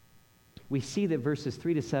 We see that verses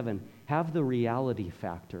 3 to 7 have the reality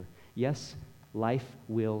factor. Yes, life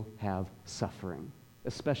will have suffering,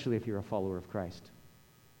 especially if you're a follower of Christ.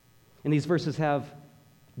 And these verses have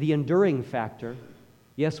the enduring factor.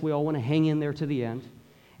 Yes, we all want to hang in there to the end.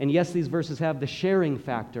 And yes, these verses have the sharing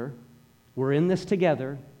factor. We're in this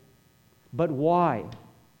together. But why?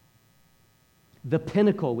 The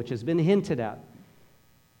pinnacle, which has been hinted at,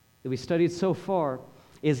 that we studied so far,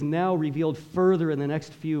 is now revealed further in the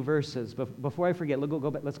next few verses. But before I forget,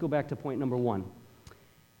 let's go back to point number 1.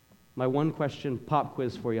 My one question pop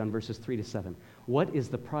quiz for you on verses 3 to 7. What is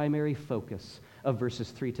the primary focus of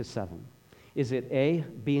verses 3 to 7? Is it A,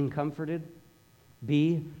 being comforted,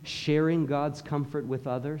 B, sharing God's comfort with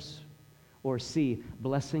others, or C,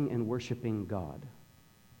 blessing and worshiping God?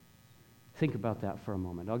 Think about that for a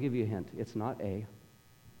moment. I'll give you a hint. It's not A.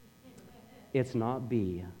 It's not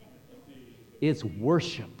B. It's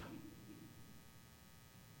worship.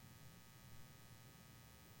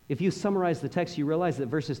 If you summarize the text, you realize that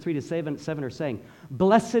verses 3 to 7 are saying,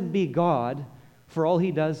 "Blessed be God for all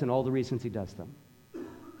he does and all the reasons he does them."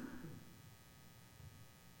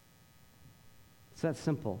 It's that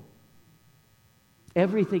simple.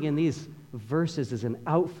 Everything in these verses is an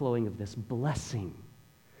outflowing of this blessing.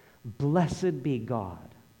 Blessed be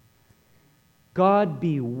God. God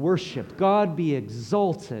be worshiped. God be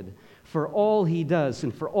exalted for all he does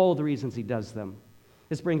and for all the reasons he does them.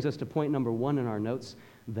 This brings us to point number 1 in our notes,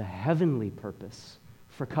 the heavenly purpose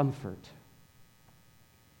for comfort.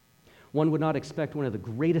 One would not expect one of the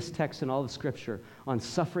greatest texts in all of Scripture on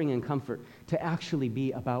suffering and comfort to actually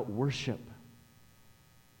be about worship.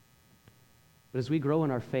 But as we grow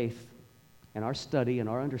in our faith and our study and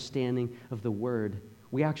our understanding of the Word,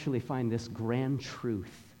 we actually find this grand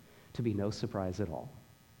truth to be no surprise at all.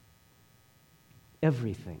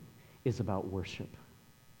 Everything is about worship.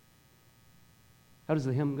 How does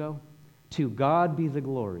the hymn go? To God be the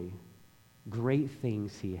glory, great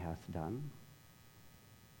things he hath done.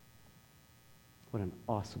 What an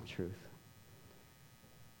awesome truth.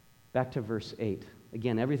 Back to verse 8.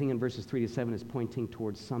 Again, everything in verses 3 to 7 is pointing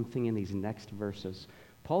towards something in these next verses.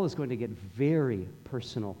 Paul is going to get very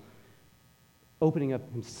personal, opening up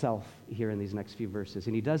himself here in these next few verses.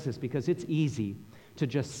 And he does this because it's easy to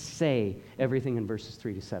just say everything in verses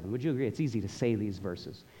 3 to 7. Would you agree? It's easy to say these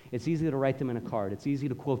verses. It's easy to write them in a card. It's easy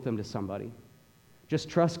to quote them to somebody. Just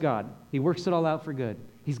trust God. He works it all out for good.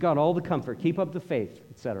 He's got all the comfort. Keep up the faith,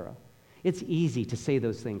 etc. It's easy to say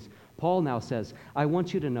those things. Paul now says, I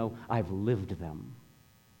want you to know I've lived them.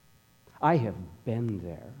 I have been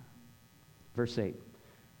there. Verse 8,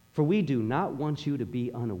 for we do not want you to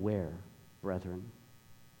be unaware, brethren,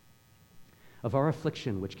 of our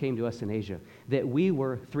affliction which came to us in Asia, that we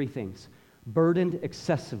were, 3 things, burdened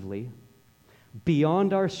excessively,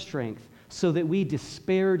 beyond our strength, so that we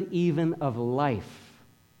despaired even of life.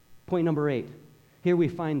 Point number 8, here we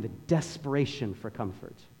find the desperation for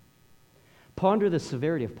comfort. Ponder the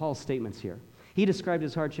severity of Paul's statements here. He described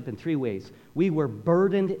his hardship in 3 ways. We were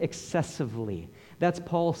burdened excessively. That's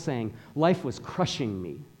Paul saying, life was crushing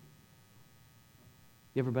me.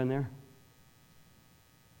 You ever been there?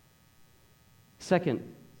 Second,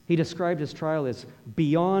 he described his trial as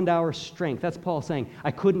beyond our strength. That's Paul saying,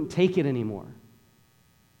 I couldn't take it anymore.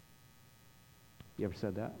 You ever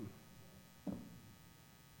said that?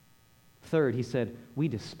 Third, he said, we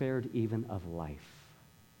despaired even of life.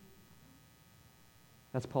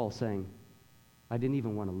 That's Paul saying, I didn't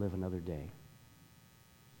even want to live another day.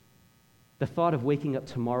 The thought of waking up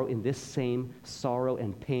tomorrow in this same sorrow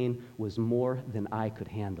and pain was more than I could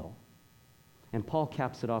handle. And Paul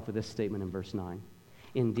caps it off with this statement in verse 9.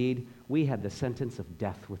 Indeed, we had the sentence of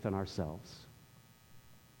death within ourselves.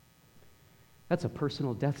 That's a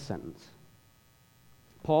personal death sentence.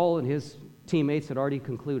 Paul and his teammates had already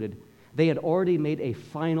concluded. They had already made a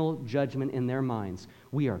final judgment in their minds.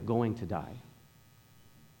 We are going to die.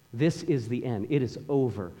 This is the end. It is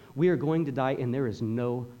over. We are going to die, and there is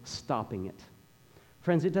no stopping it.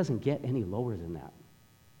 Friends, it doesn't get any lower than that.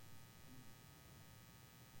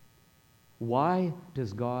 Why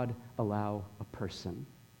does God allow a person,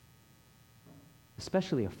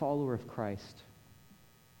 especially a follower of Christ,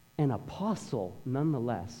 an apostle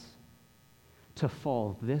nonetheless, to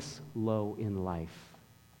fall this low in life?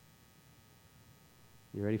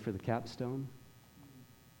 You ready for the capstone?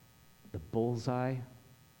 The bullseye?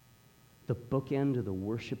 The bookend of the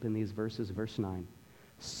worship in these verses, verse 9.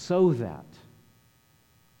 So that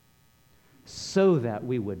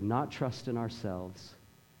we would not trust in ourselves,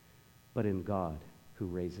 but in God who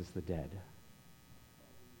raises the dead.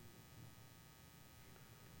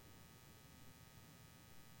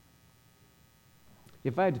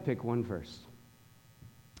 If I had to pick one verse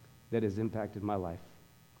that has impacted my life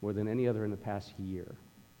more than any other in the past year,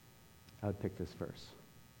 I would pick this verse.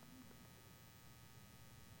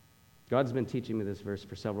 God's been teaching me this verse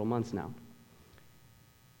for several months now.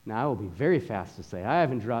 Now, I will be very fast to say, I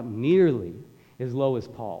haven't dropped nearly as low as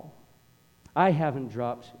Paul. I haven't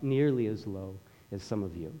dropped nearly as low as some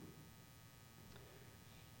of you.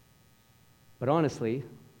 But honestly,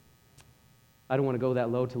 I don't want to go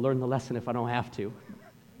that low to learn the lesson if I don't have to.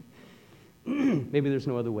 Maybe there's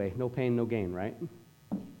no other way. No pain, no gain, right?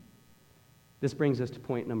 This brings us to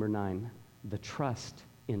point number 9, the trust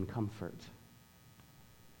in comfort.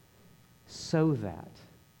 So that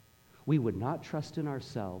we would not trust in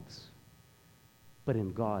ourselves, but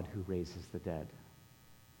in God who raises the dead.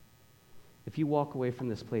 If you walk away from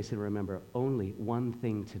this place and remember only one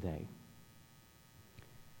thing today,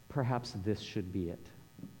 perhaps this should be it.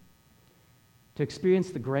 To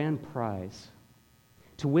experience the grand prize,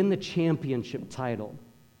 to win the championship title,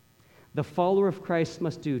 The follower of Christ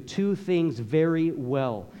must do two things very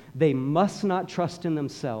well. They must not trust in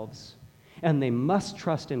themselves, and they must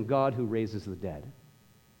trust in God who raises the dead.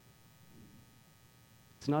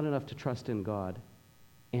 It's not enough to trust in God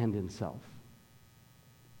and in self.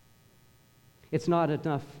 It's not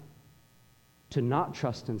enough to not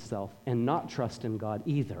trust in self and not trust in God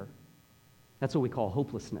either. That's what we call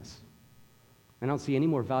hopelessness. I don't see any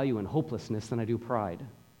more value in hopelessness than I do pride.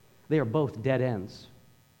 They are both dead ends.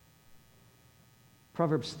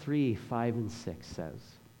 Proverbs 3, 5, and 6 says,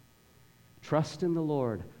 "Trust in the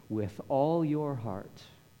Lord with all your heart,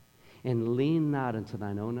 and lean not unto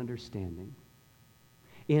thine own understanding.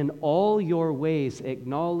 In all your ways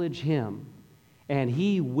acknowledge him, and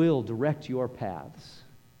he will direct your paths."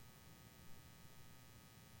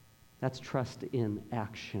 That's trust in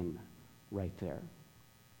action right there.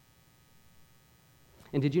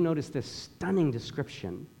 And did you notice this stunning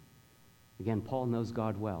description? Again, Paul knows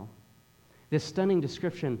God well. This stunning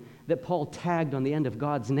description that Paul tagged on the end of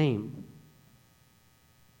God's name.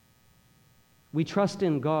 We trust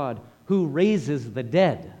in God who raises the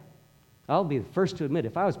dead. I'll be the first to admit,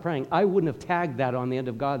 if I was praying, I wouldn't have tagged that on the end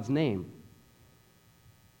of God's name.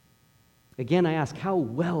 Again, I ask, how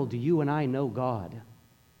well do you and I know God?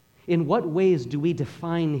 In what ways do we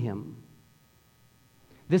define him?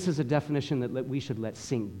 This is a definition that we should let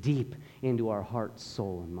sink deep into our heart,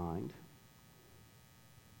 soul, and mind.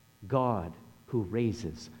 God who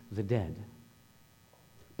raises the dead.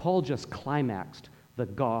 Paul just climaxed the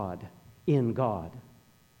God in God.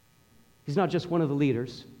 He's not just one of the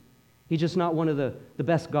leaders. He's just not one of the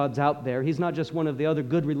best gods out there. He's not just one of the other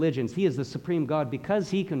good religions. He is the supreme God because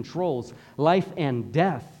he controls life and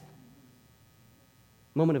death.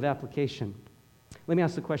 Moment of application. Let me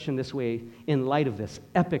ask the question this way in light of this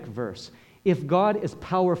epic verse. If God is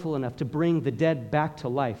powerful enough to bring the dead back to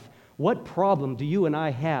life, what problem do you and I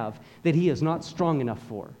have that he is not strong enough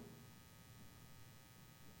for?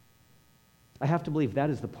 I have to believe that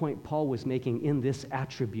is the point Paul was making in this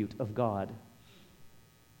attribute of God.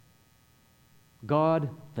 God,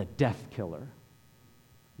 the death killer.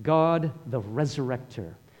 God, the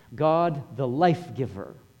resurrector. God, the life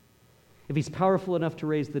giver. If he's powerful enough to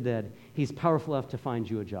raise the dead, he's powerful enough to find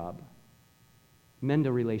you a job, mend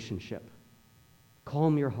a relationship,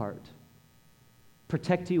 calm your heart,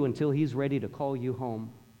 protect you until he's ready to call you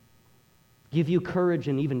home, give you courage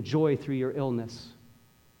and even joy through your illness.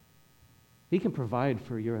 He can provide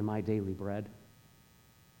for your and my daily bread.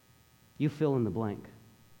 You fill in the blank.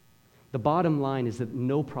 The bottom line is that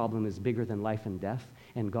no problem is bigger than life and death,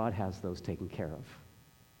 and God has those taken care of.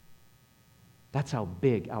 That's how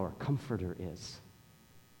big our comforter is.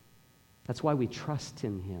 That's why we trust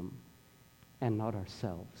in him and not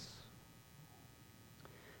ourselves.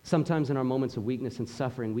 Sometimes in our moments of weakness and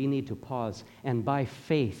suffering, we need to pause and by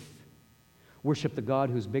faith worship the God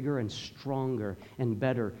who's bigger and stronger and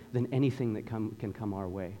better than anything that can come our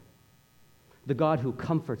way. The God who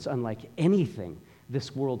comforts unlike anything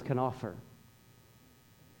this world can offer.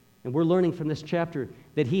 And we're learning from this chapter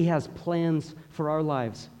that he has plans for our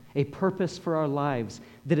lives, a purpose for our lives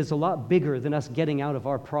that is a lot bigger than us getting out of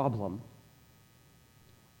our problem.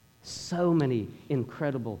 So many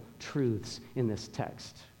incredible truths in this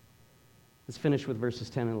text. Let's finish with verses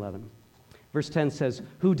 10 and 11. Verse 10 says,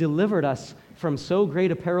 "Who delivered us from so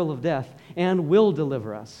great a peril of death and will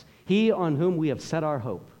deliver us, he on whom we have set our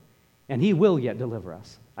hope, and he will yet deliver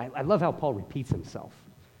us." I love how Paul repeats himself.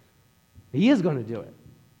 He is going to do it.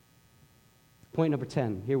 Point number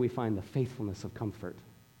 10, here we find the faithfulness of comfort.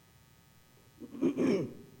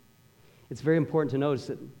 It's very important to notice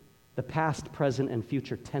that the past, present, and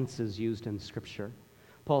future tenses used in Scripture.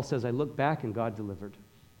 Paul says, I look back and God delivered.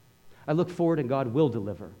 I look forward and God will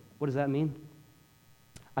deliver. What does that mean?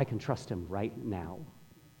 I can trust him right now.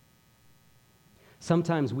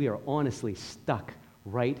 Sometimes we are honestly stuck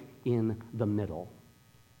right in the middle.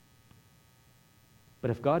 But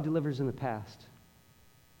if God delivers in the past,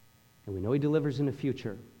 and we know he delivers in the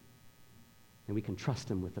future, then we can trust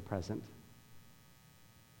him with the present.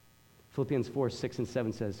 Philippians 4, 6, and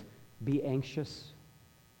 7 says, be anxious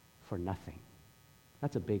for nothing.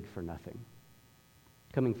 That's a big for nothing.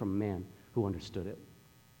 Coming from a man who understood it.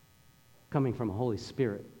 Coming from a Holy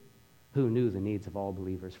Spirit who knew the needs of all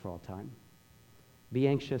believers for all time. Be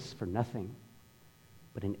anxious for nothing,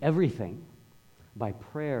 but in everything, by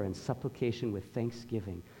prayer and supplication with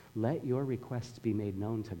thanksgiving, let your requests be made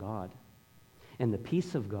known to God. And the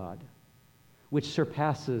peace of God, which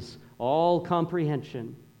surpasses all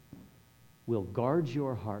comprehension, will guard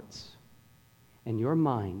your hearts and your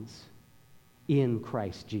minds in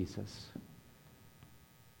Christ Jesus.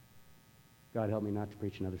 God help me not to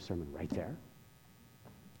preach another sermon right there.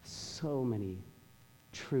 So many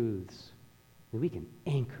truths that we can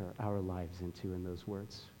anchor our lives into in those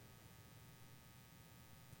words.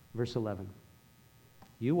 Verse 11,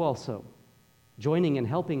 you also, joining and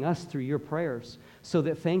helping us through your prayers, so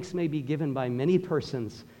that thanks may be given by many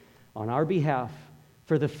persons on our behalf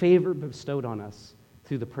for the favor bestowed on us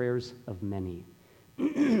through the prayers of many.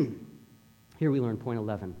 Here we learn point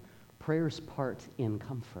 11, prayer's part in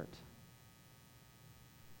comfort.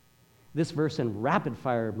 This verse in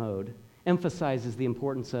rapid-fire mode emphasizes the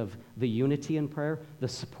importance of the unity in prayer, the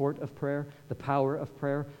support of prayer, the power of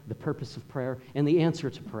prayer, the purpose of prayer, and the answer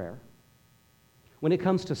to prayer. When it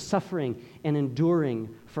comes to suffering and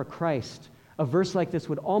enduring for Christ, a verse like this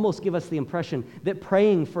would almost give us the impression that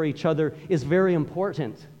praying for each other is very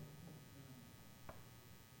important.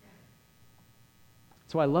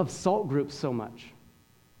 That's why I love SALT groups so much,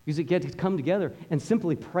 because you get to come together and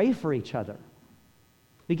simply pray for each other.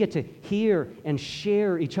 We get to hear and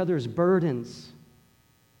share each other's burdens.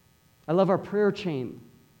 I love our prayer chain.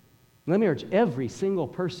 Let me urge every single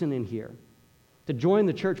person in here to join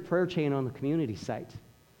the church prayer chain on the community site.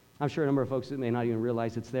 I'm sure a number of folks that may not even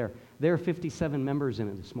realize it's there. There are 57 members in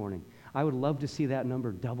it this morning. I would love to see that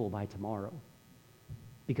number double by tomorrow,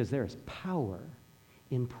 because there is power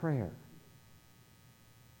in prayer.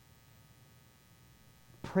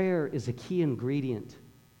 Prayer is a key ingredient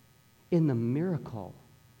in the miracle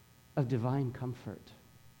of divine comfort.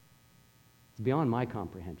 It's beyond my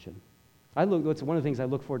comprehension. It's one of the things I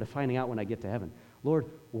look forward to finding out when I get to heaven. Lord,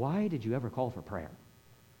 why did you ever call for prayer?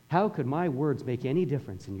 How could my words make any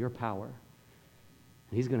difference in your power?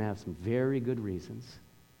 And he's going to have some very good reasons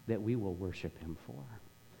that we will worship him for.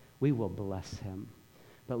 We will bless him.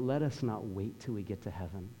 But let us not wait till we get to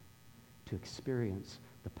heaven to experience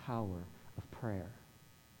the power of prayer.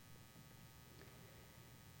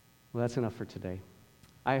 Well, that's enough for today.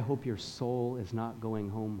 I hope your soul is not going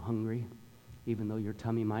home hungry, even though your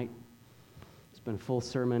tummy might. It's been a full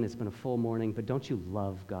sermon, it's been a full morning, but don't you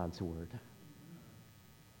love God's word?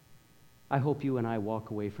 I hope you and I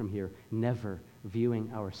walk away from here never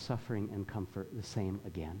viewing our suffering and comfort the same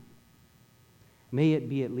again. May it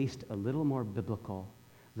be at least a little more biblical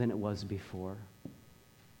than it was before.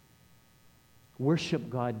 Worship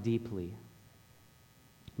God deeply.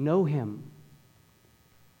 Know him.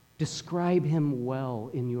 Describe him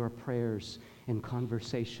well in your prayers and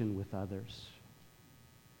conversation with others.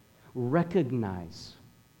 Recognize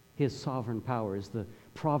his sovereign power. As the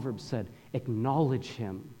proverb said, acknowledge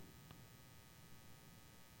him.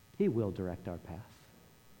 He will direct our path.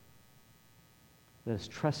 Let us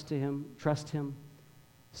trust him,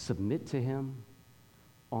 submit to him,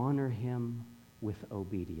 honor him with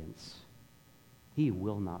obedience. He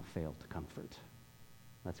will not fail to comfort.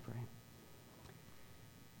 Let's pray.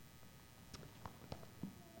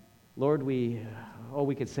 Lord, all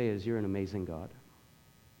we could say is you're an amazing God.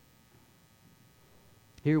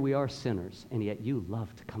 Here we are sinners, and yet you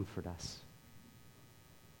love to comfort us.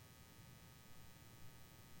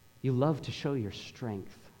 You love to show your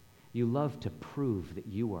strength. You love to prove that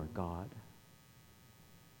you are God.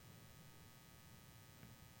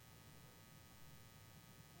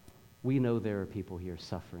 We know there are people here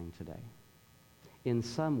suffering today. In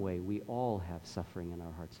some way, we all have suffering in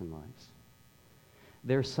our hearts and lives.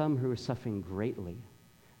 There are some who are suffering greatly.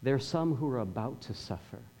 There are some who are about to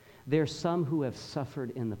suffer. There are some who have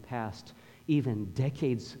suffered in the past, even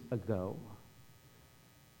decades ago,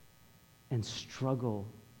 and struggle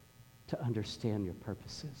to understand your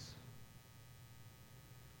purposes.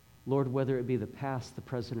 Lord, whether it be the past, the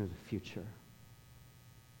present, or the future,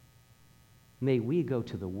 may we go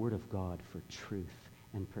to the Word of God for truth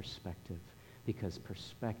and perspective, because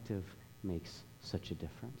perspective makes such a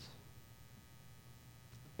difference.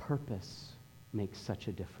 Purpose makes such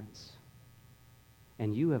a difference.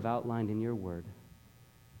 And you have outlined in your word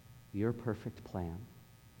your perfect plan.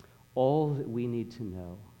 All that we need to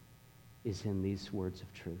know is in these words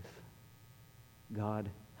of truth. God,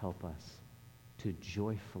 help us to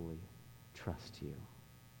joyfully trust you.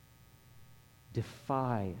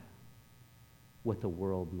 Defy what the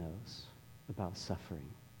world knows about suffering.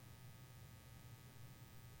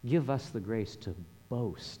 Give us the grace to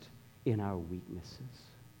boast in our weaknesses,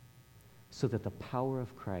 so that the power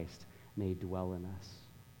of Christ may dwell in us.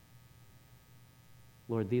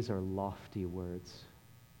 Lord, these are lofty words,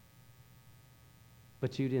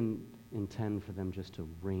 but you didn't intend for them just to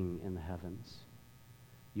ring in the heavens.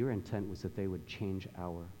 Your intent was that they would change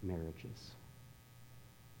our marriages,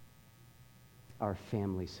 our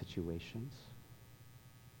family situations,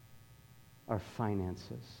 our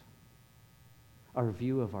finances, our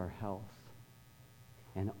view of our health,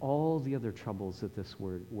 and all the other troubles that this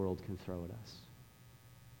world can throw at us.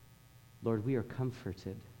 Lord, we are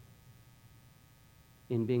comforted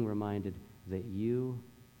in being reminded that you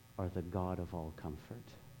are the God of all comfort,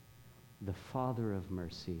 the Father of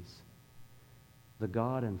mercies, the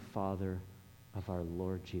God and Father of our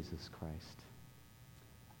Lord Jesus Christ.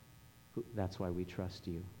 That's why we trust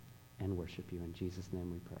you and worship you. In Jesus'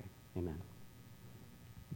 name we pray. Amen.